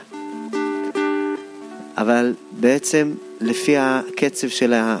להיסטריה. אבל בעצם לפי הקצב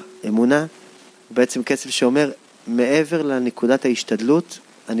של האמונה, בעצם קצב שאומר, מעבר לנקודת ההשתדלות,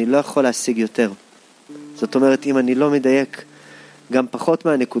 אני לא יכול להשיג יותר. זאת אומרת, אם אני לא מדייק גם פחות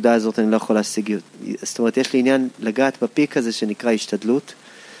מהנקודה הזאת, אני לא יכול להשיג. זאת אומרת, יש לי עניין לגעת בפיק הזה שנקרא השתדלות,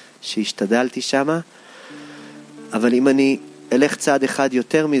 שהשתדלתי שמה, אבל אם אני אלך צעד אחד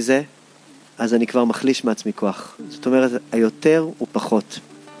יותר מזה, אז אני כבר מחליש מעצמי כוח. זאת אומרת, היותר הוא פחות.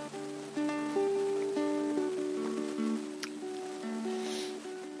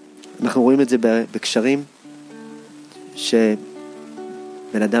 אנחנו רואים את זה בקשרים,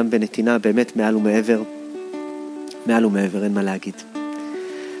 שבן אדם בנתינה באמת מעל ומעבר, אין מה להגיד.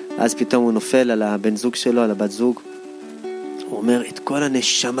 אז פתאום הוא נופל על הבן זוג שלו, על הבת זוג. הוא אומר, את כל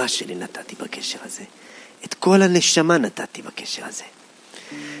הנשמה שלי נתתי בקשר הזה. את כל הנשמה נתתי בקשר הזה.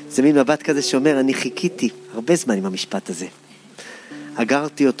 זה מין מבט כזה שאומר, אני חיכיתי הרבה זמן עם המשפט הזה.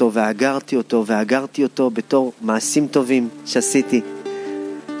 אגרתי אותו בתור מעשים טובים שעשיתי.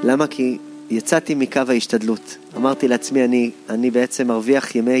 למה? כי יצאתי מקו ההשתדלות. אמרתי לעצמי, אני בעצם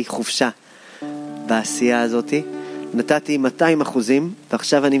מרוויח ימי חופשה בעשייה הזאת. נתתי 200%,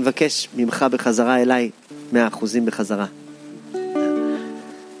 ועכשיו אני מבקש ממך בחזרה אליי 100% בחזרה.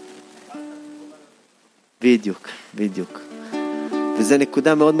 בדיוק. וזה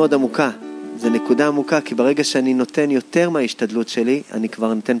נקודה מאוד מאוד עמוקה. זה נקודה עמוקה, כי ברגע שאני נותן יותר מההשתדלות שלי, אני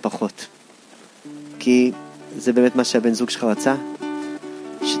כבר נותן פחות. כי זה באמת מה שהבן זוג שלך רצה,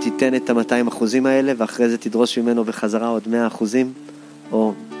 שתיתן את ה-200% האלה, ואחרי זה תדרוש ממנו בחזרה עוד 100%,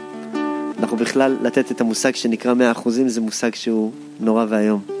 או אנחנו בכלל לתת את המושג שנקרא 100%, זה מושג שהוא נורא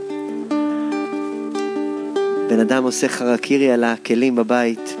והיום. בן אדם עושה חרקירי על הכלים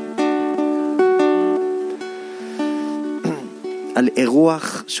בבית, על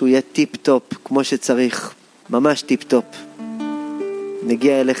אירוח שהוא יהיה טיפ-טופ, כמו שצריך, ממש טיפ-טופ.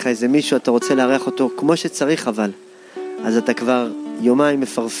 נגיע אליך איזה מישהו, אתה רוצה לארח אותו כמו שצריך, אבל אז אתה כבר יומיים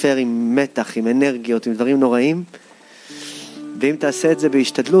מפרפר עם מתח, עם אנרגיות, עם דברים נוראים, ואם תעשה את זה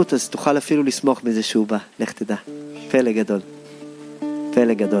בהשתדלות, אז תוכל אפילו לסמוך מזה שהוא בא. לך תדע.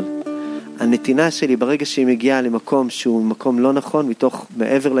 פלא גדול. הנתינה שלי, ברגע שהיא מגיעה למקום שהוא מקום לא נכון,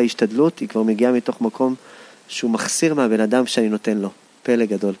 מעבר להשתדלות, היא כבר מגיעה מתוך מקום שהוא מחסיר מהבן אדם שאני נותן לו. פלא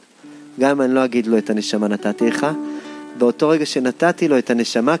גדול. גם אם אני לא אגיד לו את הנשמה נתתי לך, באותו רגע שנתתי לו את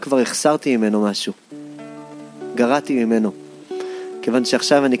הנשמה, כבר החסרתי ממנו משהו. גרעתי ממנו. כיוון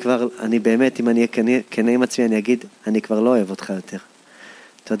שעכשיו אני באמת, אם אני אהיה כנה עם עצמי, אני אגיד, אני כבר לא אוהב אותך יותר.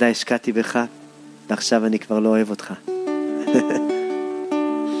 אתה יודע, השקעתי בך, ועכשיו אני כבר לא אוהב אותך.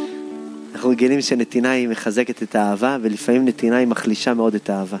 אנחנו רגילים שנתינה היא מחזקת את האהבה, ולפעמים נתינה היא מחלישה מאוד את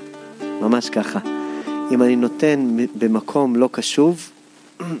האהבה. ממש ככה. אם אני נותן במקום לא קשוב,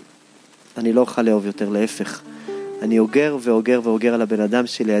 אני לא אוכל לאהוב יותר, להפך. אני אוגר על הבן אדם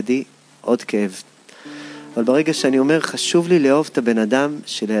שלידי עוד כאב. אבל ברגע שאני אומר, חשוב לי לאהוב את הבן אדם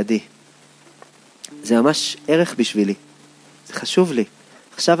שלידי. זה ממש ערך בשבילי. זה חשוב לי.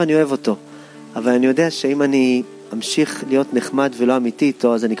 עכשיו אני אוהב אותו. אבל אני יודע שאם אני אמשיך להיות נחמד ולא אמיתי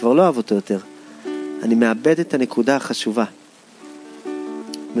איתו, אז אני כבר לא אוהב אותו יותר. אני מאבד את הנקודה החשובה.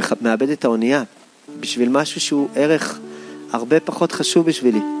 מאבד את האונייה. בשביל משהו שהוא ערך הרבה פחות חשוב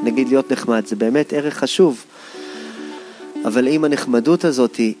בשבילי. נגיד להיות נחמד. זה באמת ערך חשוב. אבל אם הנחמדות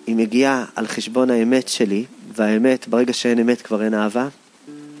הזאת היא מגיעה על חשבון האמת שלי, והאמת, ברגע שאין אמת כבר אין אהבה,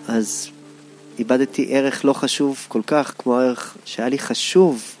 אז איבדתי ערך לא חשוב כל כך, כמו הערך שהיה לי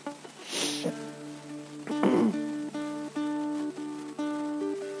חשוב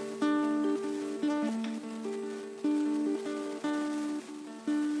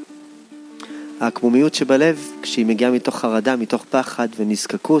העקמומיות שבלב, כשהיא מגיעה מתוך חרדה, מתוך פחד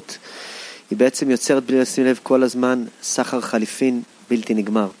ונזקקות, היא בעצם יוצרת בלי לשים לב כל הזמן סחר חליפין בלתי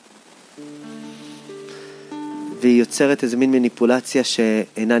נגמר. והיא יוצרת איזה מין מניפולציה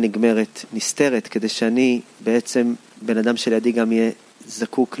שאינה נגמרת, נסתרת, כדי שאני בעצם, בן אדם שלידי גם יהיה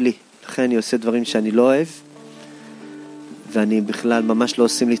זקוק לי. לכן אני עושה דברים שאני לא אוהב, ואני בכלל ממש לא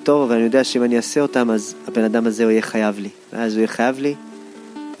עושים לי טוב, אבל אני יודע שאם אני אעשה אותם, אז הבן אדם הזה הוא יהיה חייב לי. ואז הוא יהיה חייב לי,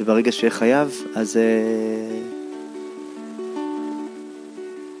 וברגע שהוא יהיה חייב, אז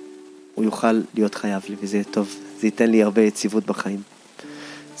הוא יוכל להיות חייב לי, וזה יהיה טוב. זה ייתן לי הרבה יציבות בחיים.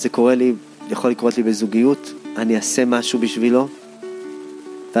 זה קורה לי, יכול לקרות לי בזוגיות, אני אעשה משהו בשבילו,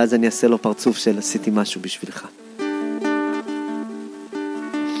 ואז אני אעשה לו פרצוף של עשיתי משהו בשבילך.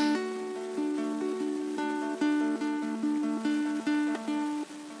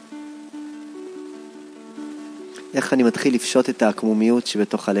 איך אני מתחיל לפשוט את העקמומיות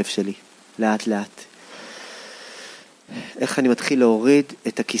שבתוך הלב שלי, לאט לאט. איך אני מתחיל להוריד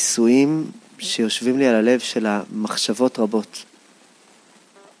את הכיסויים שיושבים לי על הלב של המחשבות רבות.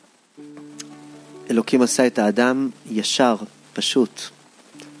 אלוקים עשה את האדם ישר, פשוט,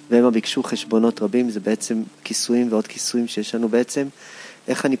 והם ביקשו חשבונות רבים, זה בעצם כיסויים ועוד כיסויים שיש לנו בעצם.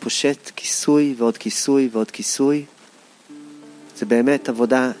 איך אני פושט כיסוי ועוד כיסוי ועוד כיסוי. זה באמת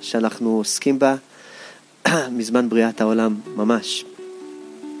עבודה שאנחנו עוסקים בה מזמן בריאת העולם, ממש.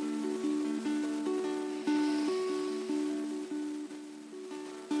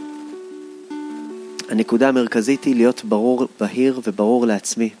 הנקודה המרכזית היא להיות ברור, בהיר וברור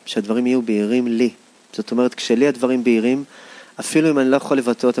לעצמי, שהדברים יהיו בהירים לי. זאת אומרת, כשלי הדברים בהירים, אפילו אם אני לא יכול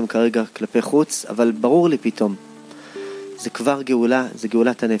לבטא אותם כרגע כלפי חוץ, אבל ברור לי פתאום. זה כבר גאולה, זה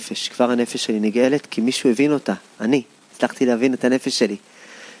גאולת הנפש. כבר הנפש שלי נגאלת, כי מישהו הבין אותה. אני הצלחתי להבין את הנפש שלי.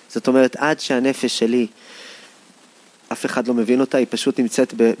 זאת אומרת, עד שהנפש שלי, אף אחד לא מבין אותה, היא פשוט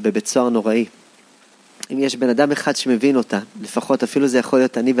נמצאת בבית סוהר נוראי. אם יש בן אדם אחד שמבין אותה, לפחות אפילו זה יכול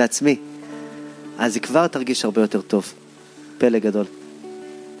להיות אני בעצמי, אז היא כבר תרגיש הרבה יותר טוב. פלא גדול.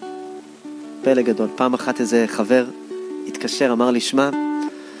 פלא גדול. פעם אחת איזה חבר התקשר, אמר לי, שמע,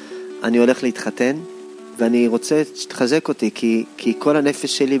 אני הולך להתחתן, ואני רוצה שתחזק אותי, כי כל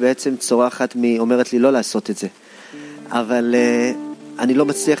הנפש שלי בעצם צורחת אומרת לי לא לעשות את זה. אבל אני לא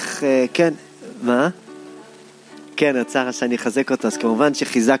מצליח, כן, מה? כן, רצה שאני אחזק אותו, אז כמובן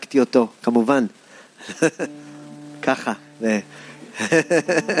שחיזקתי אותו, כמובן. ככה.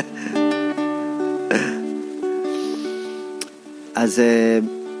 אז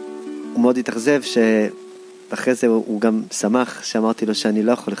הוא מאוד התאכזב שאחרי זה הוא גם שמח שאמרתי לו שאני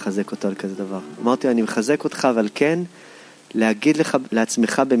לא יכול לחזק אותו על כזה דבר. אמרתי לו, אני מחזק אותך, אבל כן להגיד לך,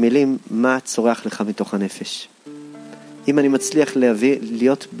 לעצמך במילים מה צורח לך מתוך הנפש. אם אני מצליח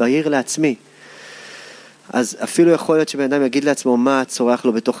להיות בהיר לעצמי, אז אפילו יכול להיות שבן אדם יגיד לעצמו מה צורח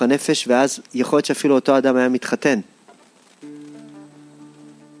לו בתוך הנפש, ואז יכול להיות שאפילו אותו אדם היה מתחתן.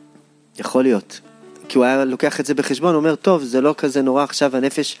 יכול להיות. כי הוא היה לוקח את זה בחשבון, הוא אומר, טוב, זה לא כזה נורא עכשיו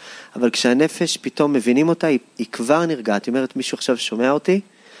הנפש, אבל כשהנפש פתאום מבינים אותה, היא כבר נרגעת. היא אומרת, מישהו עכשיו שומע אותי,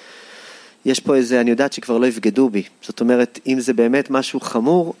 יש פה איזה, אני יודעת שכבר לא יפגדו בי. זאת אומרת, אם זה באמת משהו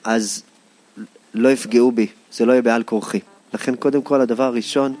חמור, אז לא יפגעו בי, זה לא יהיה בעל כורחי. לכן קודם כל הדבר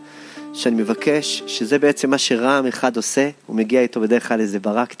הראשון שאני מבקש, שזה בעצם מה שרעם אחד עושה, הוא מגיע איתו בדרך כלל איזה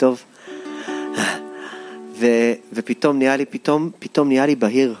ברק טוב, ופתאום נהיה לי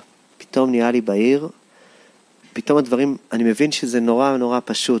בהיר, פתאום נהיה לי בהיר, פתאום הדברים, אני מבין שזה נורא נורא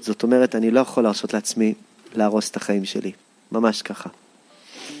פשוט, זאת אומרת, אני לא יכול להרשות לעצמי להרוס את החיים שלי, ממש ככה.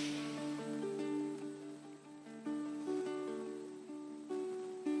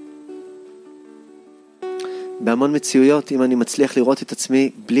 בהמון מציאויות, אם אני מצליח לראות את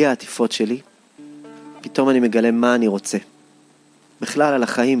עצמי בלי העטיפות שלי, פתאום אני מגלה מה אני רוצה. בכלל על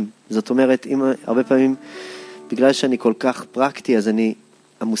החיים. זאת אומרת, הרבה פעמים, בגלל שאני כל כך פרקטי, אז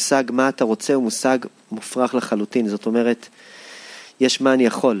המושג מה אתה רוצה הוא מושג מופרך לחלוטין. זאת אומרת, יש מה אני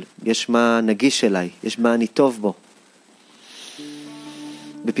יכול, יש מה נגיש אליי, יש מה אני טוב בו.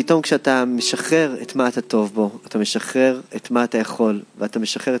 ופתאום כשאתה משחרר את מה אתה טוב בו, אתה משחרר את מה אתה יכול, ואתה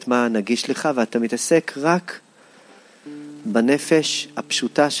משחרר את מה נגיש לך, ואתה מתעסק רק בנפש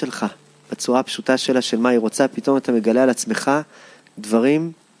הפשוטה שלך, בצורה הפשוטה שלה של מה היא רוצה, פתאום אתה מגלה על עצמך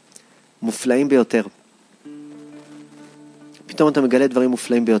דברים מופלאים ביותר. פתאום אתה מגלה דברים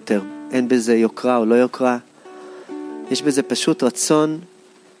מופלאים ביותר. אין בזה יוקרה או לא יוקרה. יש בזה פשוט רצון,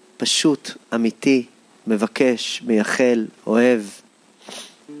 פשוט, אמיתי, מבקש, מייחל, אוהב.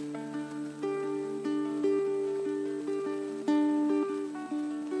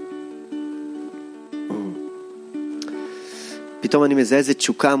 פתאום אני מזהה איזו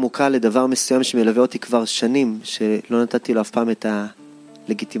תשוקה עמוקה לדבר מסוים שמלווה אותי כבר שנים, שלא נתתי לו אף פעם את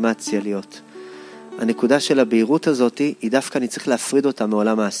הלגיטימציה להיות. הנקודה של הבהירות הזאת היא דווקא אני צריך להפריד אותה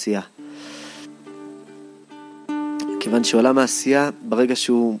מעולם העשייה. כיוון שעולם העשייה, ברגע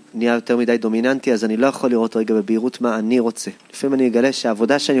שהוא נהיה יותר מדי דומיננטי, אז אני לא יכול לראות רגע בבהירות מה אני רוצה. לפעמים אני אגלה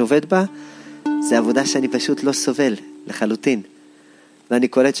שהעבודה שאני עובד בה, זה עבודה שאני פשוט לא סובל לחלוטין. ואני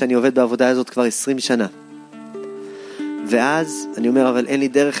קולט שאני עובד בעבודה הזאת כבר 20 שנה. ואז אני אומר, אבל אין לי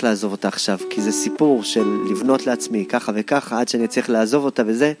דרך לעזוב אותה עכשיו, כי זה סיפור של לבנות לעצמי ככה וככה, עד שאני צריך לעזוב אותה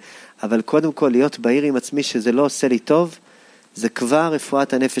וזה, אבל קודם כל להיות בהיר עם עצמי שזה לא עושה לי טוב, זה כבר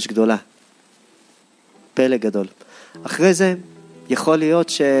רפואת הנפש גדולה. פלא גדול. אחרי זה, יכול להיות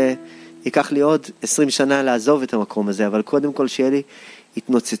שיקח לי עוד 20 שנה לעזוב את המקום הזה, אבל קודם כל שיהיה לי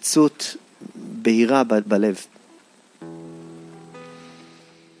התנוצצות בהירה בלב.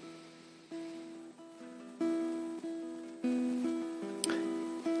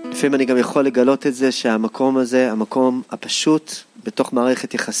 לפעמים אני גם יכול לגלות את זה שהמקום הזה, המקום הפשוט, בתוך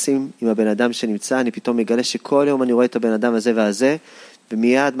מערכת יחסים עם הבן אדם שנמצא, אני פתאום מגלה שכל יום אני רואה את הבן אדם הזה והזה,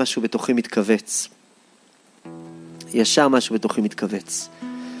 ומיד משהו בתוכי מתכווץ. ישר משהו בתוכי מתכווץ.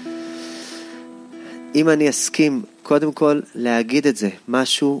 אם אני אסכים, קודם כל להגיד את זה,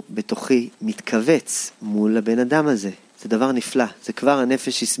 משהו בתוכי מתכווץ מול הבן אדם הזה. זה דבר נפלא. זה כבר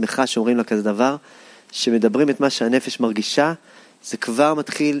הנפש היא שמחה שאומרים לה כזה דבר, שמדברים את מה שהנפש מרגישה, זה כבר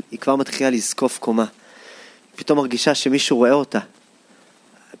מתחיל, היא כבר מתחילה לזקוף קומה. פתאום מרגישה שמישהו רואה אותה.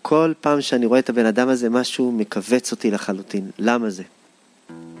 כל פעם שאני רואה את הבן אדם הזה, משהו מכווץ אותי לחלוטין. למה זה?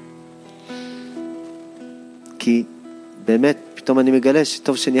 כי באמת, פתאום אני מגלה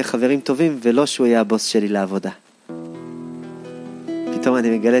שטוב שנהיה חברים טובים, ולא שהוא יהיה הבוס שלי לעבודה. פתאום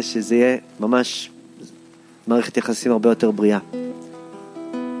אני מגלה שזה יהיה ממש מערכת יחסים הרבה יותר בריאה.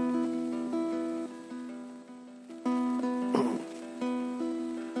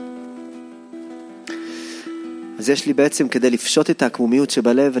 אז יש לי בעצם, כדי לפשוט את העקמומיות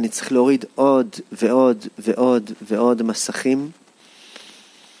שבלב, אני צריך להוריד עוד ועוד ועוד ועוד מסכים,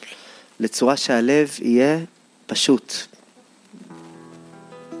 לצורה שהלב יהיה פשוט.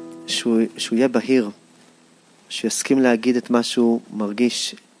 שהוא יהיה בהיר, שהוא יסכים להגיד את מה שהוא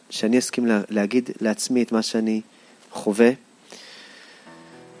מרגיש, שאני אסכים להגיד לעצמי את מה שאני חווה,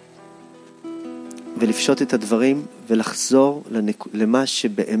 ולפשוט את הדברים ולחזור למה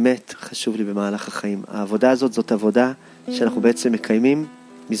שבאמת חשוב לי במהלך החיים. העבודה הזאת זאת עבודה שאנחנו בעצם מקיימים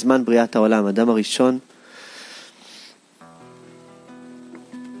מזמן בריאת העולם. האדם הראשון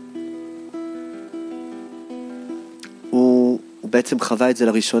הוא בעצם חווה את זה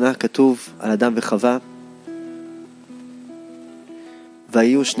לראשונה, כתוב על אדם וחווה,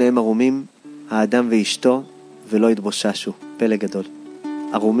 והיו שניהם ערומים, האדם ואשתו, ולא התבוששו. פלא גדול.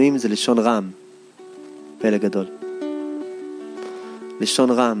 ערומים זה לשון רם. פלא גדול.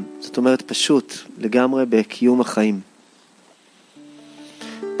 לשון רם, זאת אומרת פשוט, לגמרי בקיום החיים.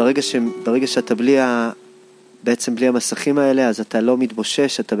 ברגע שאתה בעצם בלי המסכים האלה, אז אתה לא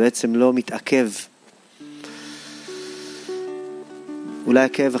מתבושש, אתה בעצם לא מתעכב. אולי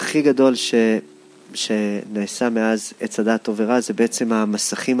הכאב הכי גדול שנעשה מאז עץ הדעת טוב ורע, זה בעצם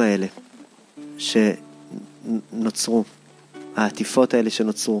המסכים האלה שנוצרו, העטיפות האלה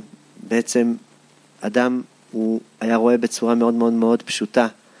שנוצרו. בעצם אדם הוא היה רואה בצורה מאוד מאוד מאוד פשוטה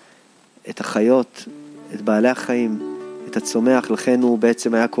את החיות, את בעלי החיים, את הצומח, לכן הוא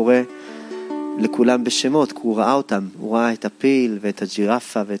בעצם היה קורא לכולם בשמות, כי הוא ראה אותם, הוא ראה את הפיל ואת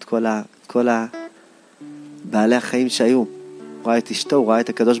הג'ירפה ואת כל בעלי החיים שהיו. הוא ראה את אשתו, הוא ראה את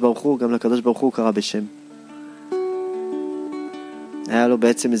הקדוש ברוך הוא, גם לקדוש ברוך הוא קרא בשם. היה לו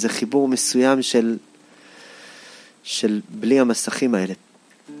בעצם איזה חיבור מסוים של בלי המסכים האלה.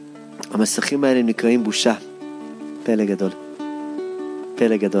 המסכים האלה נקראים בושה. פלא גדול.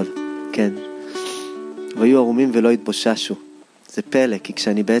 פלא גדול, כן. והיו ערומים ולא התבוששו. זה פלא, כי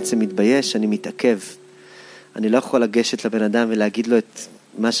כשאני בעצם מתבייש, אני מתעכב. אני לא יכול לגשת לבן אדם ולהגיד לו את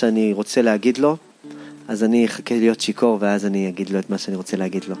מה שאני רוצה להגיד לו, אז אני אחכה להיות שיקור, ואז אני אגיד לו את מה שאני רוצה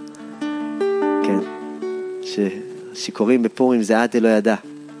להגיד לו. כן. ששיקורים בפורים זה עד לא ידע.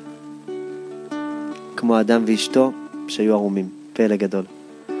 כמו אדם ואשתו שהיו ערומים. פלא גדול.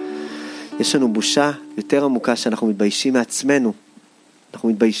 יש לנו בושה יותר עמוקה שאנחנו מתביישים מעצמנו. אנחנו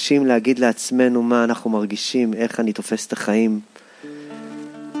מתביישים להגיד לעצמנו מה אנחנו מרגישים, איך אני תופס את החיים.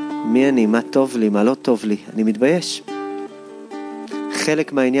 מי אני, מה טוב לי, מה לא טוב לי. אני מתבייש.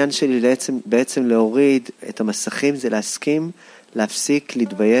 חלק מהעניין שלי בעצם להוריד את המסכים, זה להסכים, להפסיק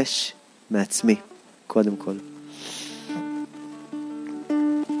להתבייש מעצמי, קודם כל.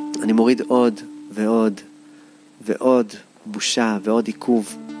 אני מוריד עוד ועוד ועוד בושה ועוד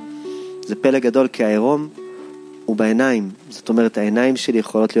עיכוב. זה פלא גדול, כי העירום הוא בעיניים. זאת אומרת, העיניים שלי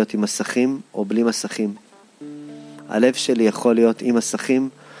יכולות להיות עם מסכים או בלי מסכים. הלב שלי יכול להיות עם מסכים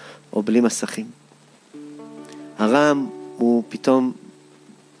או בלי מסכים. הרם הוא פתאום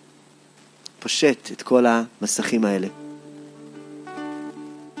פושט את כל המסכים האלה.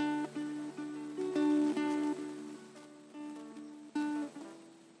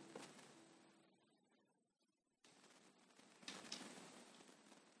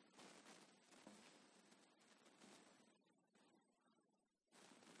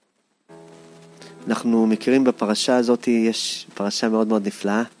 אנחנו מכירים בפרשה הזאת, יש פרשה מאוד מאוד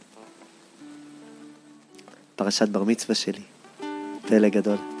נפלאה. פרשת בר מצווה שלי. פלא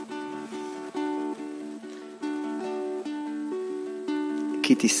גדול.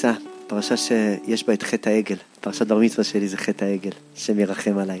 כי תישא, פרשה שיש בה את חטא העגל. פרשת בר מצווה שלי זה חטא העגל. השם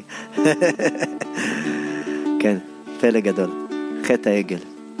ירחם עליי. כן, פלא גדול. חטא העגל.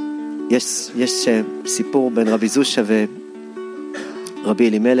 יש סיפור בין רבי זושה ורבי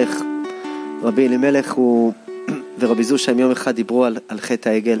אלימלך. רבי אלימלך ורבי זושה יום אחד דיברו על חטא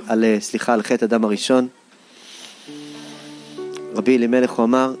העגל, על חטא אדם הראשון. רבי אלימלך הוא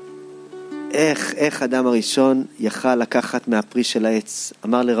אמר, איך אדם הראשון יכל לקחת מהפרי של העץ?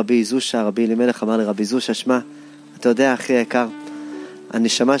 אמר לרבי זושה, רבי אלימלך אמר לרבי זושה, שמע, אתה יודע אחי היקר,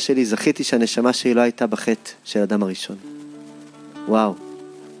 הנשמה שלי, זכיתי שהנשמה שלי לא הייתה בחטא של אדם הראשון. וואו.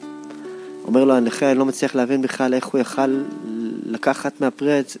 אומר לו, אני לא מצליח להבין בכלל איך הוא יכל לקחת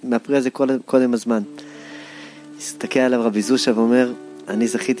מהפרי הזה קודם הזמן. הסתכל עליו רבי זושה ואומר, אני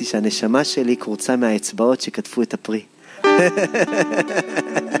זכיתי שהנשמה שלי קורצה מהאצבעות שכתפו את הפרי.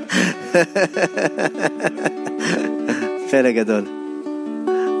 פלא גדול.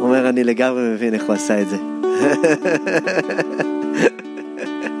 הוא אומר, אני לגמרי מבין איך הוא עשה את זה.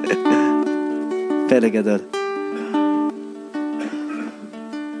 פלא גדול.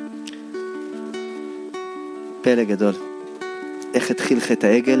 פלא גדול. איך התחיל חטא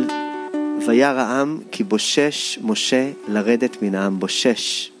העגל? וירא העם כי בושש משה לרדת מן העם.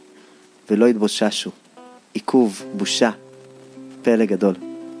 בושש ולא התבוששו. עיכוב, בושה. פלא גדול.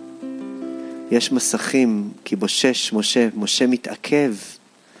 יש מסכים כי בושש משה מתעכב.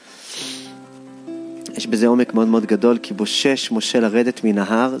 יש בזה עומק מאוד מאוד גדול, כי בושש משה לרדת מן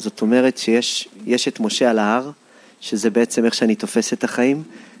ההר. זאת אומרת שיש את משה על ההר, שזה בעצם איך שאני תופס את החיים,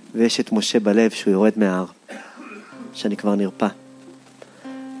 ויש את משה בלב שהוא יורד מההר, שאני כבר נרפא.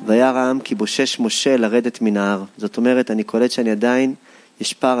 וירא העם כי בושש משה לרדת מן ההר. זאת אומרת, אני קולט שאני עדיין,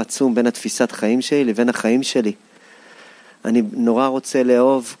 יש פער עצום בין התפיסת חיים שלי לבין החיים שלי. אני נורא רוצה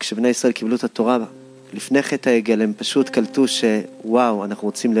לאהוב, כשבני ישראל קיבלו את התורה, לפני חטא העגל, הם פשוט קלטו שוואו, אנחנו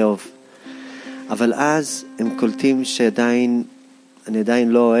רוצים לאהוב. אבל אז הם קולטים שעדיין, אני עדיין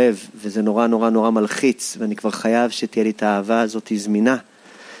לא אוהב, וזה נורא נורא נורא מלחיץ, ואני כבר חייב שתהיה לי את האהבה הזאת זמינה.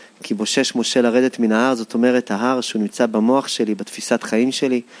 כי בושש משה לרדת מן ההר, זאת אומרת, ההר שהוא נמצא במוח שלי, בתפיסת חיים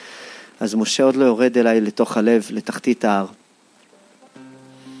שלי, אז משה עוד לא יורד אליי לתוך הלב, לתחתית ההר.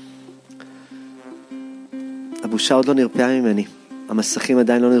 הבושה עוד לא נרפאה ממני, המסכים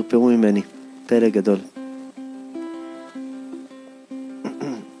עדיין לא נרפאו ממני. פלא גדול.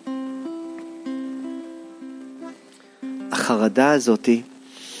 החרדה הזאת היא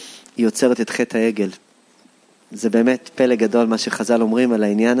יוצרת את חטא העגל. זה באמת פלא גדול מה שחז"ל אומרים על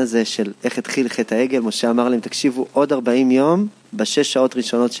העניין הזה של איך התחיל חטא העגל. משה אמר להם, תקשיבו, עוד 40 יום, בשש שעות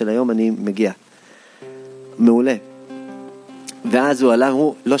ראשונות של היום אני מגיע. מעולה. ואז הוא עלה,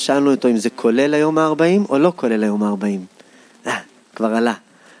 לא שאלנו אותו אם זה כולל היום ה-40 או לא כולל היום ה-40. כבר עלה.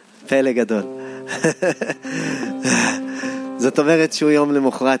 פלא גדול. זאת אומרת שהוא יום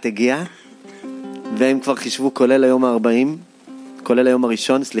למחרת הגיע, והם כבר חישבו כולל היום ה-40, כולל היום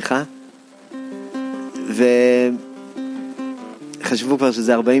הראשון, סליחה, וחשבו כבר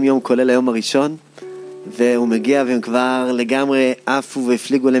שזה 40 יום כולל היום הראשון, והוא מגיע והם כבר לגמרי עפו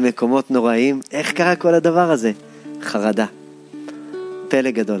והפליגו למקומות נוראים. איך קרה כל הדבר הזה? חרדה.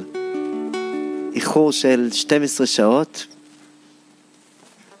 פלא גדול. איחור של 12 שעות,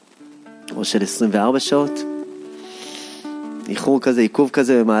 או של 24 שעות, איחור כזה, עיכוב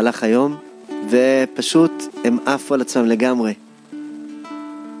כזה במהלך היום, ופשוט הם עפו על עצמם לגמרי.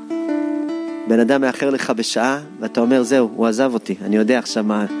 בן אדם מאחר לך בשעה, ואתה אומר, זהו, הוא עזב אותי. אני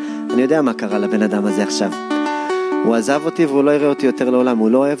יודע מה קרה לבן אדם הזה עכשיו. הוא עזב אותי והוא לא יראה אותי יותר לעולם.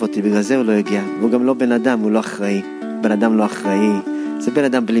 הוא לא אוהב אותי, בגלל זה הוא לא הגיע. הוא גם לא בן אדם, הוא לא אחראי. בן אדם לא אחראי. זה בן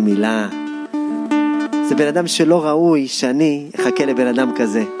אדם בלי מילה. זה בן אדם שלא ראוי שאני אחכה לבן אדם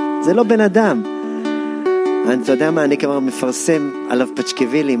כזה. זה לא בן אדם. אתה יודע מה, אני כבר מפרסם עליו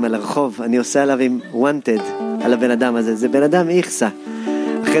פצ'קווילים על הרחוב. אני עושה עליו עם wanted על הבן אדם הזה. זה בן אדם איכסה.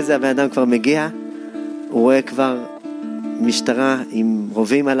 אחרי זה הבן אדם כבר מגיע, הוא רואה כבר משטרה עם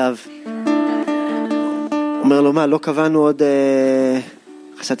רובים עליו. אומר לו, מה, לא קבענו עוד...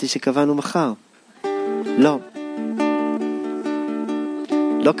 חשבתי שקבענו מחר. לא.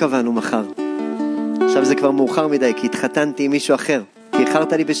 לא קבענו מחר. עכשיו זה כבר מאוחר מדי, כי התחתנתי עם מישהו אחר, כי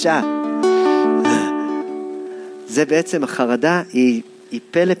איחרת לי בשעה. זה בעצם החרדה, היא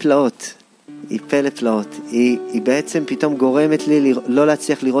פלא פלאות. היא פלא פלאות. היא בעצם פתאום גורמת לי לא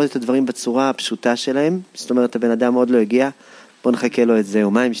להצליח לראות את הדברים בצורה הפשוטה שלהם. זאת אומרת, הבן אדם עוד לא הגיע, בוא נחכה לו את זה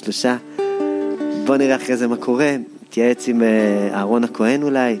יומיים, 3. בוא נראה אחרי זה מה קורה, תייעץ עם אהרון הכהן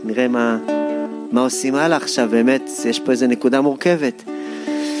אולי, נראה מה עושים הלאה עכשיו. באמת, יש פה איזו נקודה מורכבת.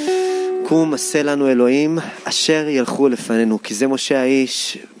 קום עשה לנו אלוהים אשר ילכו לפנינו, כי זה משה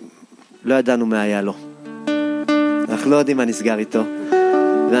האיש, לא ידענו מה היה לו. אנחנו לא יודעים מה נסגר איתו.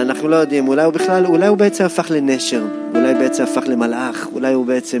 ואנחנו לא יודעים, אולי הוא בעצם הפך לנשר, אולי בעצם הפך למלאך, אולי הוא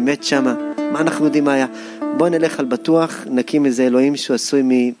בעצם מת שמה. מה אנחנו יודעים מה היה? בוא נלך על בטוח, נקים איזה אלוהים שהוא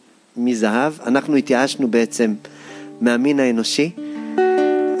עשוי מזהב. אנחנו התייאשנו בעצם מהמין האנושי.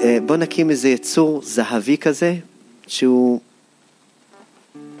 בוא נקים איזה יצור זהבי כזה, שהוא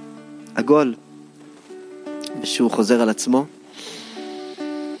עגול, ושהוא חוזר על עצמו.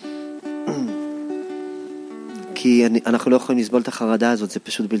 כי אנחנו לא יכולים לסבול את החרדה הזאת, זה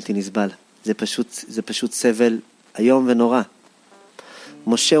פשוט בלתי נסבל. זה פשוט סבל היום ונורא.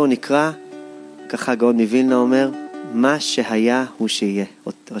 משה הוא נקרא, ככה הגאון מווילנה אומר, מה שהיה הוא שיהיה.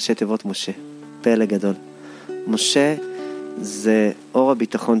 ראשי תיבות משה, פלא גדול. משה זה אור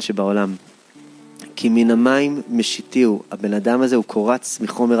הביטחון שבעולם. כי מן המים משיתיהו, הבן אדם הזה הוא קורץ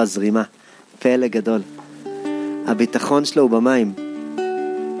מחומר הזרימה. פלא גדול. הביטחון שלו הוא במים.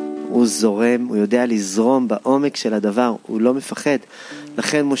 הוא זורם, הוא יודע לזרום בעומק של הדבר, הוא לא מפחד.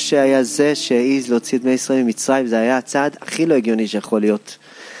 לכן משה היה זה שהעיז להוציא את בני ישראל ממצרים, זה היה הצעד הכי לא הגיוני שיכול להיות.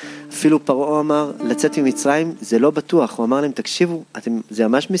 אפילו פרעה אמר, לצאת ממצרים זה לא בטוח, הוא אמר להם, תקשיבו, זה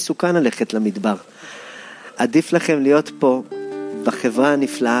ממש מסוכן ללכת למדבר. עדיף לכם להיות פה בחברה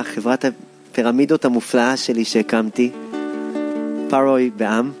הנפלאה, חברת הפירמידות המופלאה שלי שהקמתי, פרוי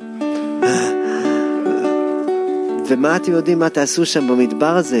בעם. ומה אתם יודעים מה תעשו שם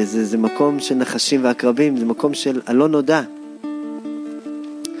במדבר הזה? זה מקום של נחשים ועקרבים, זה מקום של הלא נודע.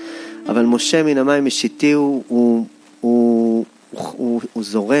 אבל משה מן המים משיתי הוא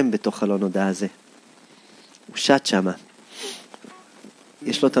זורם בתוך הלא נודע הזה. הוא שט שמה.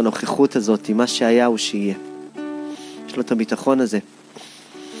 יש לו את הנוכחות הזאת, מה שהיה הוא שיהיה. יש לו את הביטחון הזה.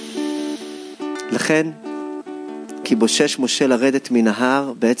 לכן, כי בושש משה לרדת מן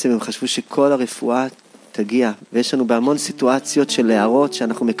ההר, בעצם הם חשבו שכל הרפואה תגיע, ויש לנו בהמון סיטואציות של הערות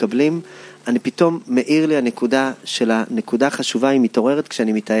שאנחנו מקבלים, אני פתאום מאיר לי הנקודה החשובה היא מתעוררת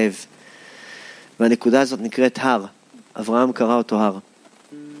כשאני מתאהב. והנקודה הזאת נקראת הר. אברהם קרא אותו הר.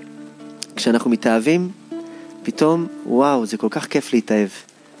 כשאנחנו מתאהבים, פתאום, וואו, זה כל כך כיף להתאהב.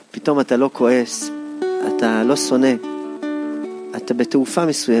 פתאום אתה לא כועס, אתה לא שונא, אתה בתעופה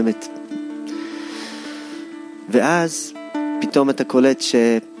מסוימת. ואז פתאום אתה קולט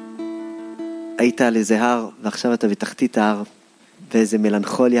היית על איזה הר, ועכשיו אתה בתחתית ההר, באיזה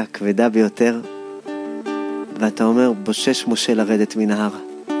מלנכוליה כבדה ביותר, ואתה אומר, בושש משה לרדת מן ההר.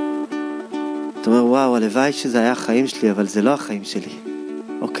 אתה אומר, וואו, הלוואי שזה היה החיים שלי, אבל זה לא החיים שלי.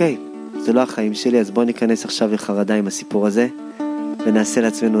 אוקיי, זה לא החיים שלי, אז בוא ניכנס עכשיו לחרדה עם הסיפור הזה, ונעשה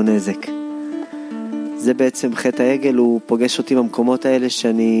לעצמנו נזק. זה בעצם חטא העגל, הוא פוגש אותי במקומות האלה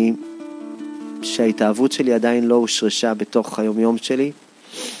שההתאהבות שלי עדיין לא הושרשה בתוך היום-יום שלי,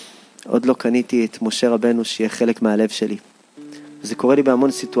 עוד לא קניתי את משה רבנו שיהיה חלק מהלב שלי. זה קורה לי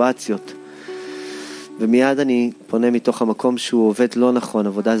בהמון סיטואציות. ומיד אני פונה מתוך המקום שהוא עובד לא נכון,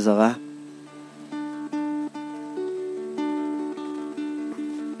 עבודה זרה.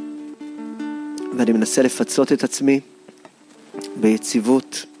 ואני מנסה לפצות את עצמי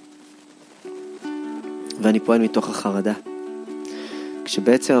ביציבות. ואני פועל מתוך החרדה.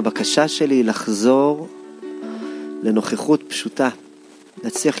 כשבעצם הבקשה שלי היא לחזור לנוכחות פשוטה.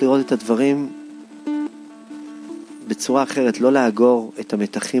 להצליח לראות את הדברים בצורה אחרת, לא לאגור את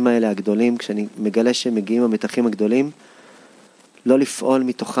המתחים האלה הגדולים, כשאני מגלה שהם מגיעים המתחים הגדולים, לא לפעול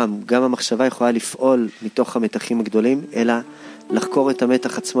מתוכם, גם המחשבה יכולה לפעול מתוך המתחים הגדולים, אלא לחקור את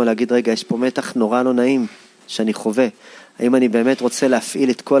המתח עצמו, להגיד רגע, יש פה מתח נורא לא נעים שאני חווה, האם אני באמת רוצה להפעיל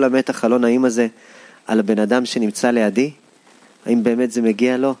את כל המתח הלא נעים הזה על הבן אדם שנמצא לידי? האם באמת זה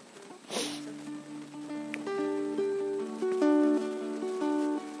מגיע לו?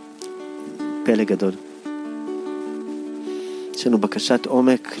 פלא גדול. יש לנו בקשת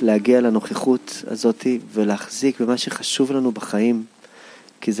עומק להגיע לנוכחות הזאת ולהחזיק במה שחשוב לנו בחיים,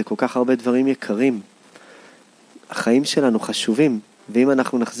 כי זה כל כך הרבה דברים יקרים. החיים שלנו חשובים, ואם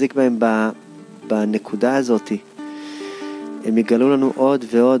אנחנו נחזיק בהם בנקודה הזאת, הם יגלו לנו עוד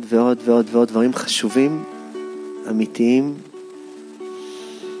ועוד ועוד ועוד ועוד דברים חשובים, אמיתיים,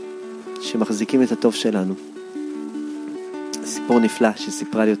 שמחזיקים את הטוב שלנו. סיפור נפלא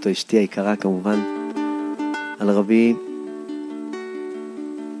שסיפרה לי אותו אשתי היקרה כמובן. על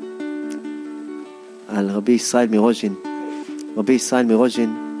רבי ישראל מרוז'ין. רבי ישראל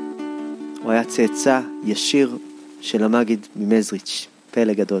מרוז'ין הוא היה צאצא ישיר של המגיד ממזריץ',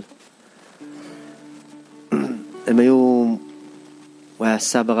 פלא גדול. הוא היה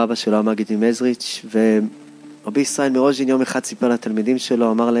סבא רבא שלו המגיד ממזריץ', ורבי ישראל מרוז'ין יום אחד סיפר לתלמידים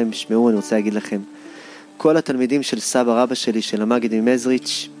שלו, אמר להם, שמעו, אני רוצה להגיד לכם, כל התלמידים של סבא רבא שלי, של המגיד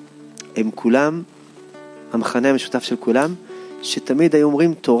ממזריץ', הם כולם, המחנה המשותף של כולם, שתמיד היו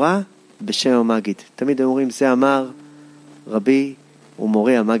אומרים תורה בשם המגיד. תמיד היו אומרים, זה אמר רבי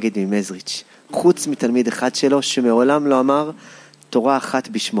ומורה המגיד ממזריץ'. חוץ מתלמיד אחד שלו, שמעולם לא אמר תורה אחת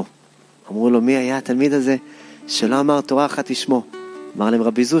בשמו. אמרו לו, מי היה התלמיד הזה שלא אמר תורה אחת בשמו? אמר להם,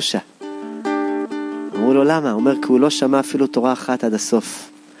 רבי זושה. אמרו לו, למה? הוא אומר, כי הוא לא שמע אפילו תורה אחת עד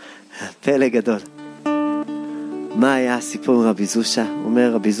הסוף. פלא גדול. מה היה הסיפור עם רבי זושה? הוא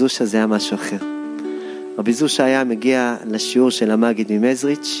אומר, רבי זושה זה היה משהו אחר. רבי זושה היה מגיע לשיעור של המגיד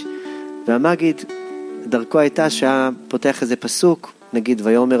ממזריץ', והמגיד דרכו הייתה שהיה פותח איזה פסוק, נגיד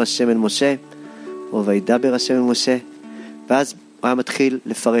ויאמר השם אל משה, או וידבר השם אל משה, ואז הוא היה מתחיל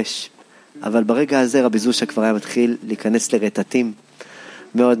לפרש. אבל ברגע הזה רבי זושה כבר היה מתחיל להיכנס לרטטים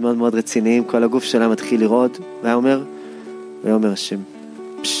מאוד מאוד מאוד רציניים, כל הגוף שלה מתחיל לרעוד, והיה אומר, ויאמר השם,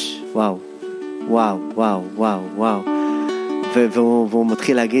 וואו, וואו, וואו, וואו, וואו. והוא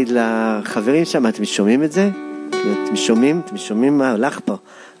מתחיל להגיד לחברים שם, אתם שומעים את זה? אתם שומעים מה הולך פה?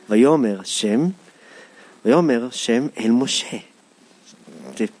 ויאמר השם אל משה.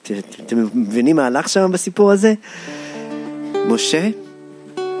 אתם מבינים מה הלך שם בסיפור הזה? משה,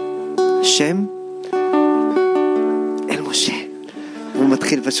 שם, אל משה. הוא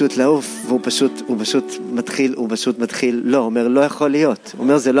מתחיל פשוט לעוף, והוא פשוט מתחיל, לא, הוא אומר, לא יכול להיות. הוא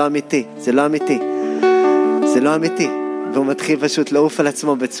אומר, זה לא אמיתי. והוא מתחיל פשוט לעוף על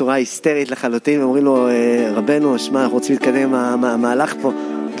עצמו בצורה היסטרית לחלוטין, ואומרים לו, רבנו, שמע, אנחנו רוצים להתקדם מהמהלך פה.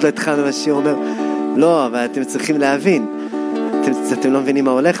 לא התחלנו בשיעור, הוא אומר, לא, אבל אתם צריכים להבין. אתם לא מבינים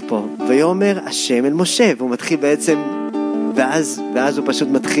מה הולך פה. ויאמר השם אל משה, והוא מתחיל בעצם, ואז הוא פשוט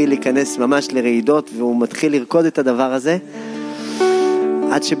מתחיל להיכנס ממש לרעידות, והוא מתחיל לרקוד את הדבר הזה,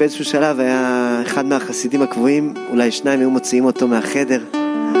 עד שבאיזשהו שלב היה אחד מהחסידים הקבועים, אולי שניים היו מוציאים אותו מהחדר,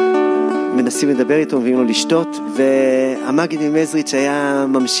 מנסים לדבר איתו, מביאים לו לשתות, והמגיד ממזריץ' היה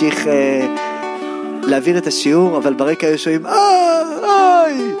ממשיך להעביר את השיעור, אבל ברקע היו שומעים,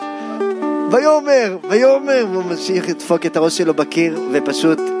 ויאמר, והוא ממשיך לדפוק את הראש שלו בקיר,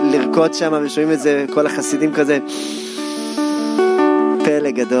 ופשוט לרקוד שם, ושומעים את זה, כל החסידים כזה,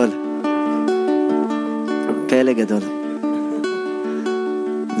 פלא גדול.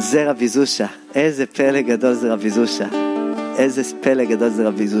 זה רבי זושה, איזה פלא גדול זה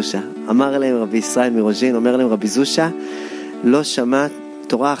רבי זושה. אמר להם רבי ישראל מרוז'ין, אומר להם רבי זושה, לא שמע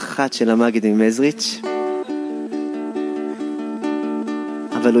תורה אחת של המגיד ממזריץ',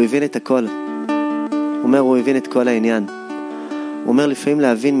 אבל הוא הבין את הכל. הוא הבין את כל העניין. הוא אומר, לפעמים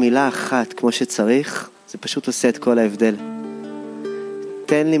להבין מילה אחת כמו שצריך, זה פשוט עושה את כל ההבדל.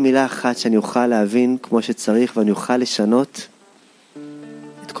 תן לי מילה אחת שאני אוכל להבין כמו שצריך, ואני אוכל לשנות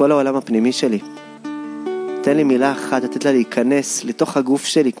את כל העולם הפנימי שלי. תן לי מילה אחת, לתת לה להיכנס לתוך הגוף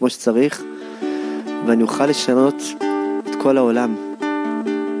שלי כמו שצריך, ואני אוכל לשנות את כל העולם.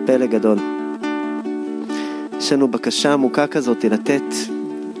 פלא גדול. יש לנו בקשה עמוקה כזאת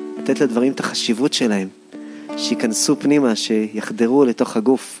לתת לדברים את החשיבות שלהם, שיכנסו פנימה, שיחדרו לתוך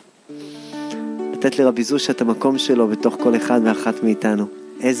הגוף. לתת לרבי זושה את המקום שלו בתוך כל אחד ואחת מאיתנו.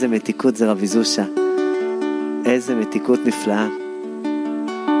 איזה מתיקות זה רבי זושה. איזה מתיקות נפלאה.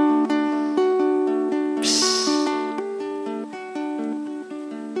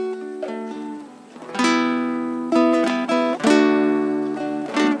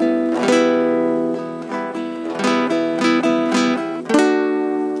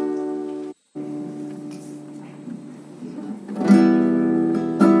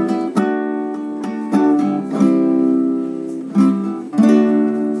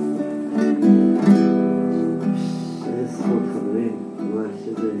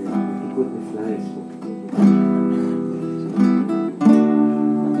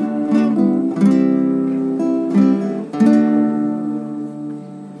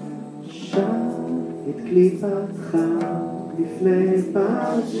 קליפתך לפני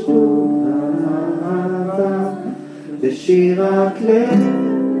פרשת אהבה, בשירת לב,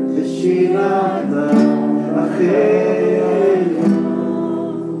 בשירת אחר.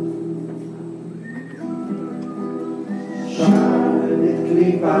 שר את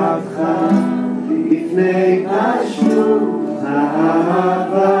קליפתך לפני פרשת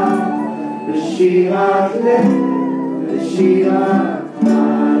אהבה, בשירת לב, בשירת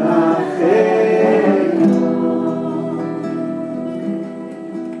אחר.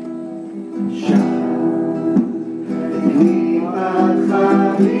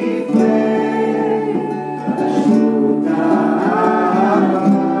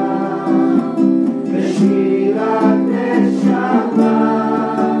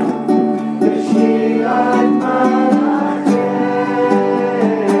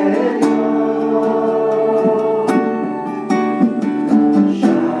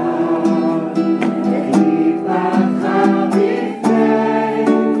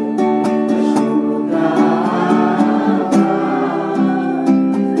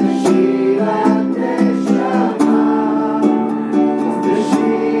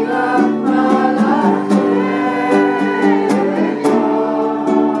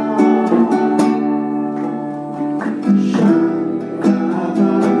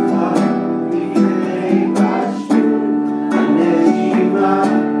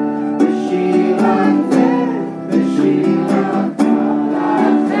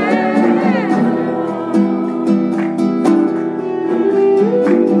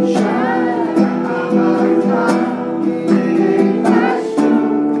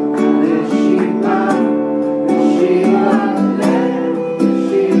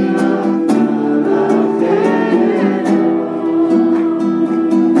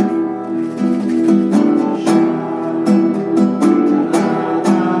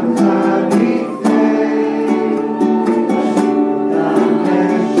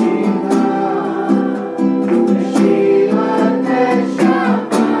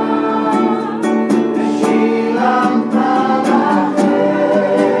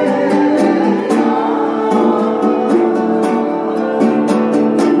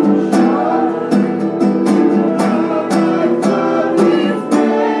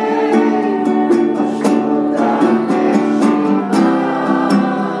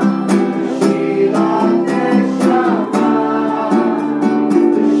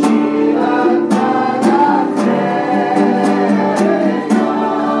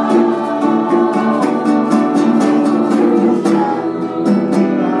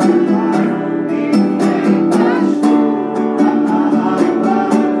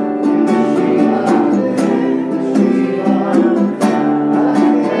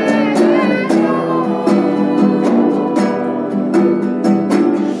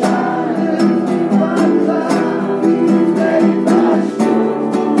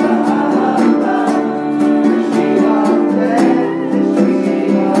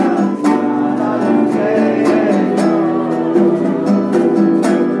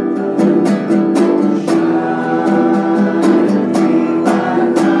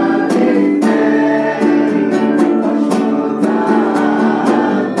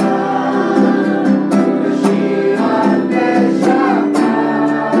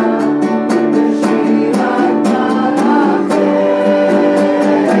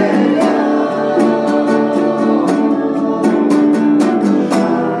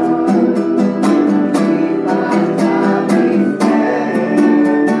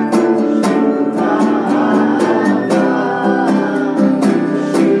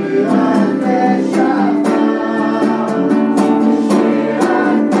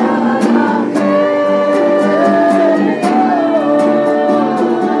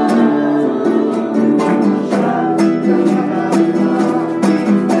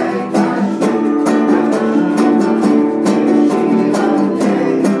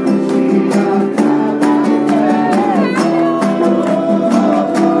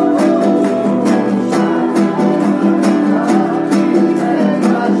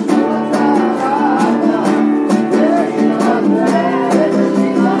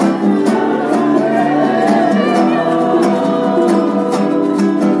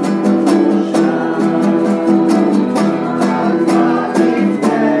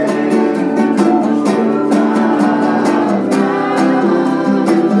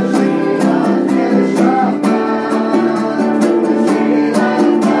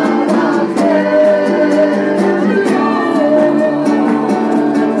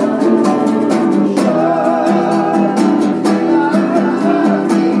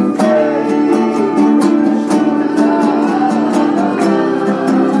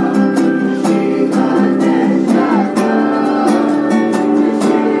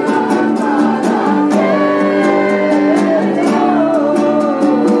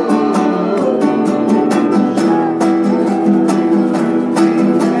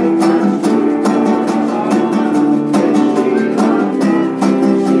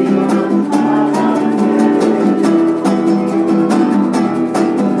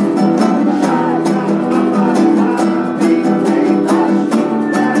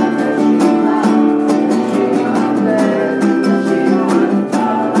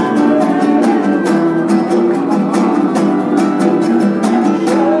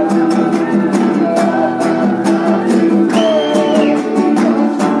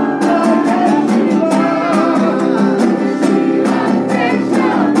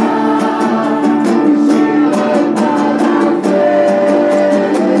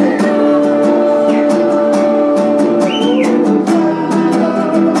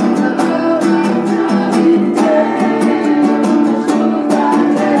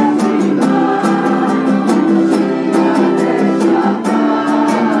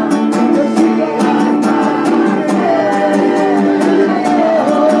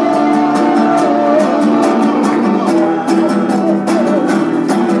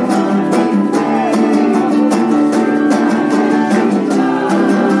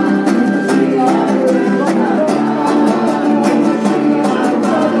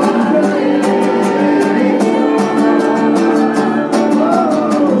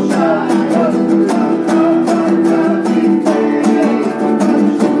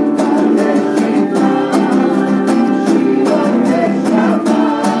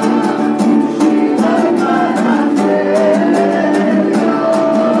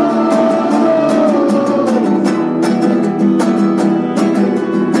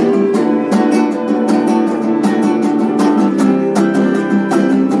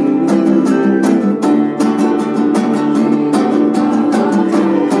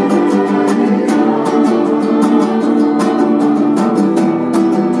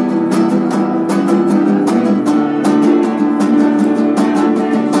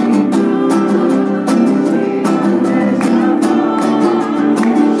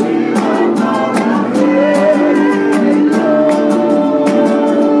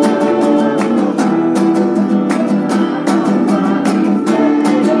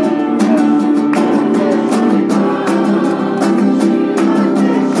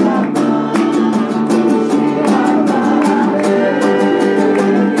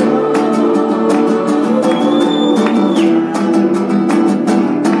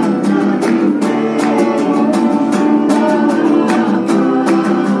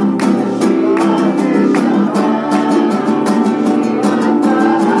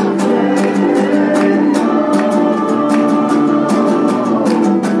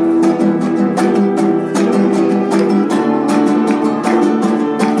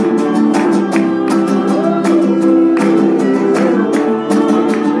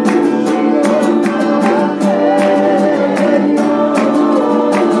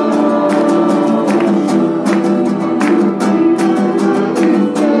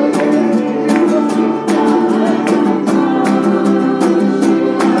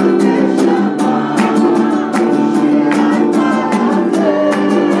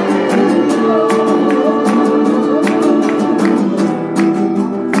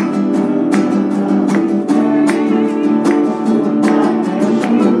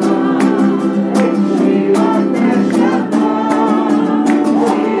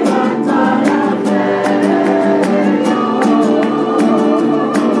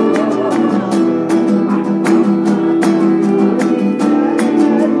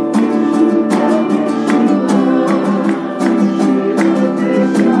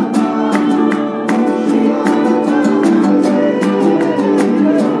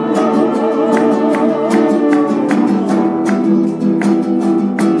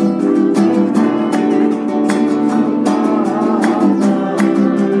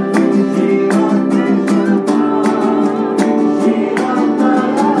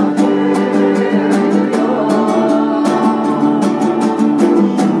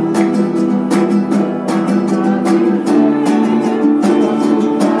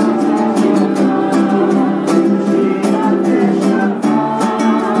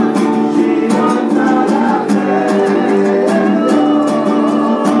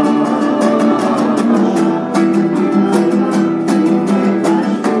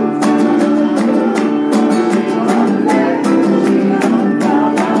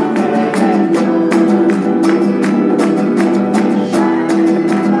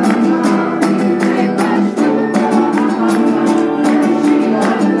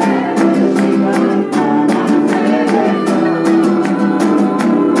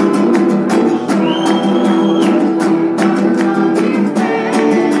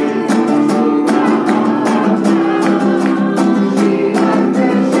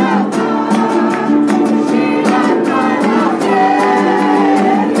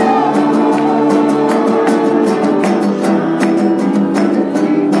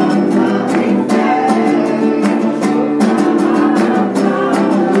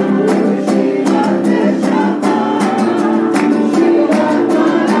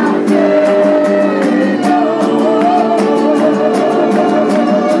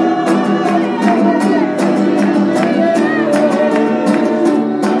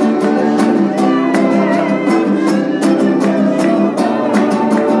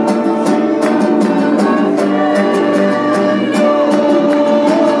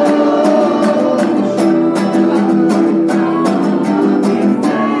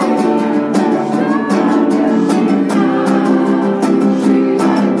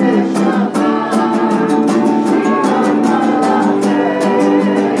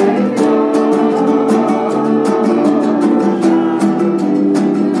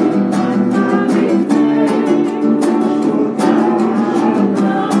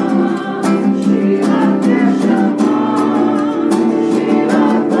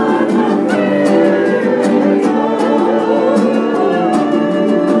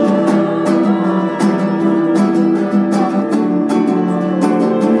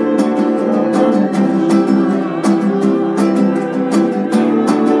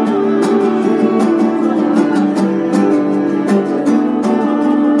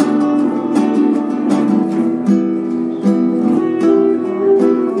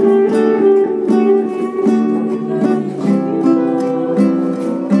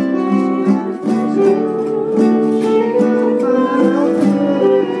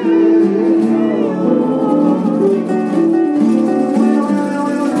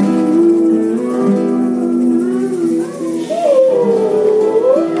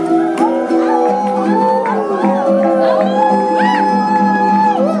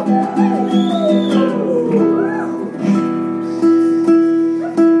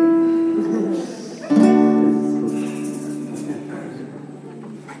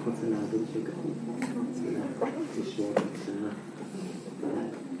 שככה